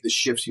you make the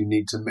shifts you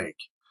need to make.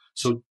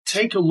 So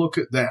take a look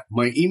at that.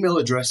 My email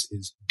address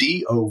is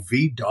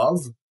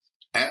dovdov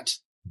at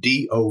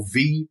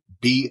dovbaron.com.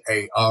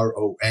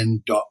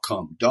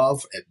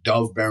 Dov at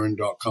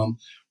dovbaron.com.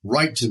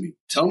 Write to me.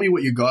 Tell me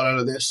what you got out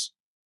of this.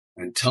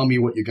 And tell me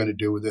what you're going to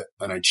do with it.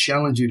 And I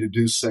challenge you to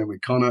do the same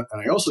with Connor.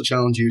 And I also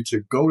challenge you to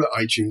go to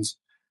iTunes,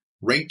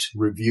 rate,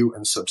 review,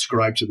 and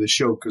subscribe to this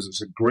show because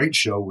it's a great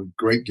show with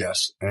great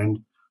guests.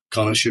 And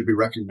Connor should be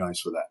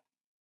recognized for that.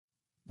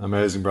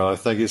 Amazing, brother.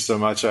 Thank you so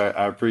much.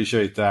 I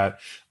appreciate that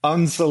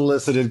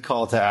unsolicited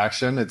call to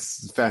action.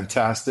 It's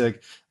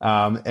fantastic.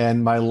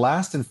 And my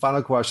last and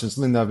final question is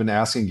something that I've been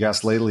asking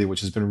guests lately,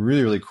 which has been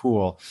really, really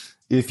cool.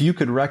 If you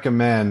could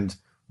recommend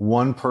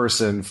one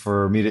person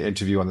for me to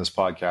interview on this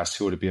podcast,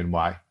 who would it be and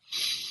why?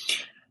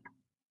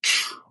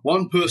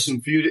 One person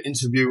for you to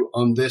interview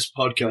on this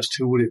podcast,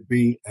 who would it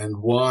be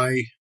and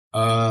why?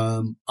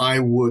 I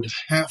would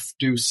have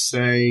to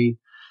say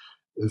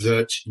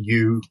that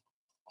you're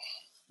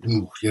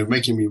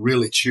making me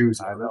really choose.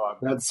 I know.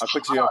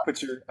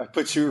 I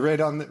put you right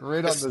on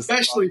this.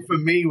 Especially for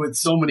me, with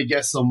so many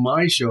guests on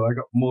my show, I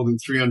got more than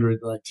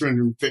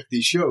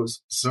 350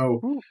 shows.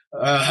 So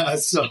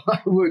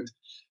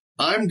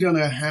I'm going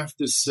to have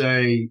to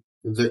say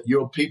that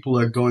your people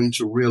are going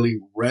to really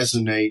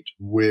resonate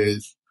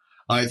with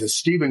either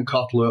Steven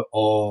Kotler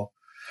or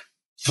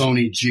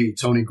Tony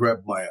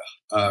Grebmeier.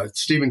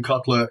 Steven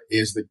Kotler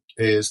is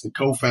the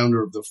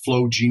co-founder of the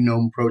Flow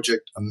Genome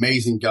Project.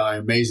 Amazing guy,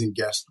 amazing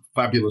guest,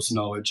 fabulous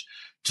knowledge.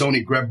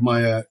 Tony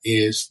Grebmeier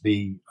is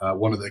the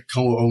one of the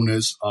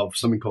co-owners of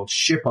something called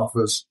Ship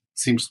Offers.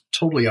 Seems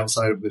totally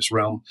outside of this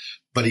realm,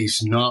 but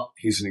he's not.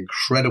 He's an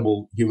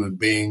incredible human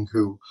being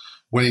who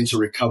went into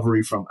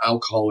recovery from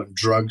alcohol and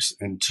drugs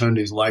and turned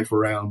his life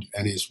around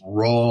and is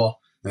raw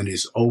and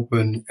is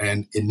open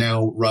and it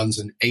now runs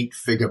an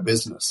 8-figure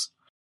business.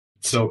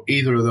 So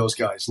either of those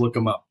guys, look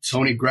them up.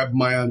 Tony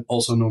Grebmeier,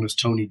 also known as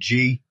Tony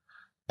G,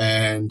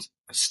 and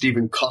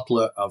Steven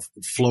Kotler of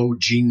Flow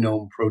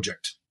Genome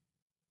Project.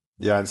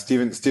 Yeah, and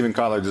Steven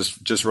Kotler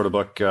just wrote a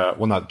book.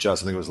 Well, not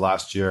just, I think it was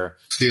last year.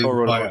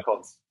 Stealing Fire.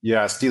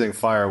 Stealing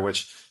Fire,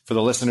 which for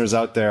the listeners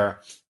out there,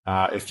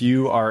 if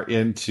you are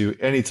into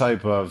any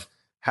type of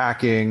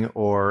hacking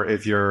or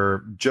if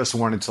you're just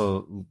wanting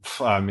to,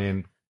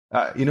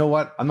 you know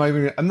what? I'm not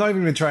even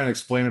going to try and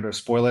explain it or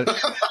spoil it.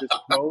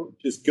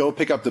 just go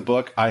pick up the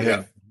book.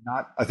 I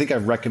think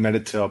I've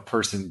recommended to a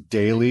person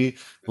daily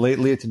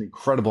lately. It's an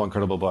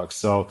incredible book.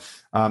 So,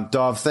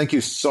 Dov, thank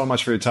you so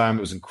much for your time.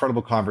 It was an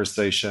incredible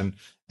conversation.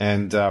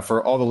 And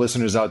for all the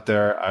listeners out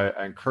there,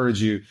 I encourage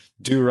you,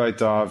 do write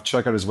Dov,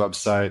 check out his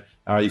website.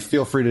 You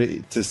feel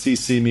free to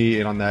CC me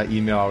in on that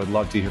email. I would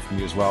love to hear from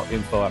you as well,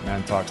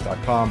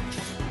 info@mantalks.com.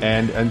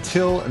 And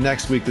until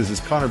next week, this is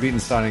Connor Beaton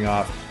signing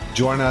off.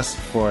 Join us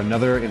for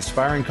another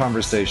inspiring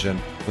conversation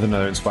with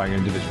another inspiring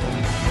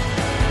individual.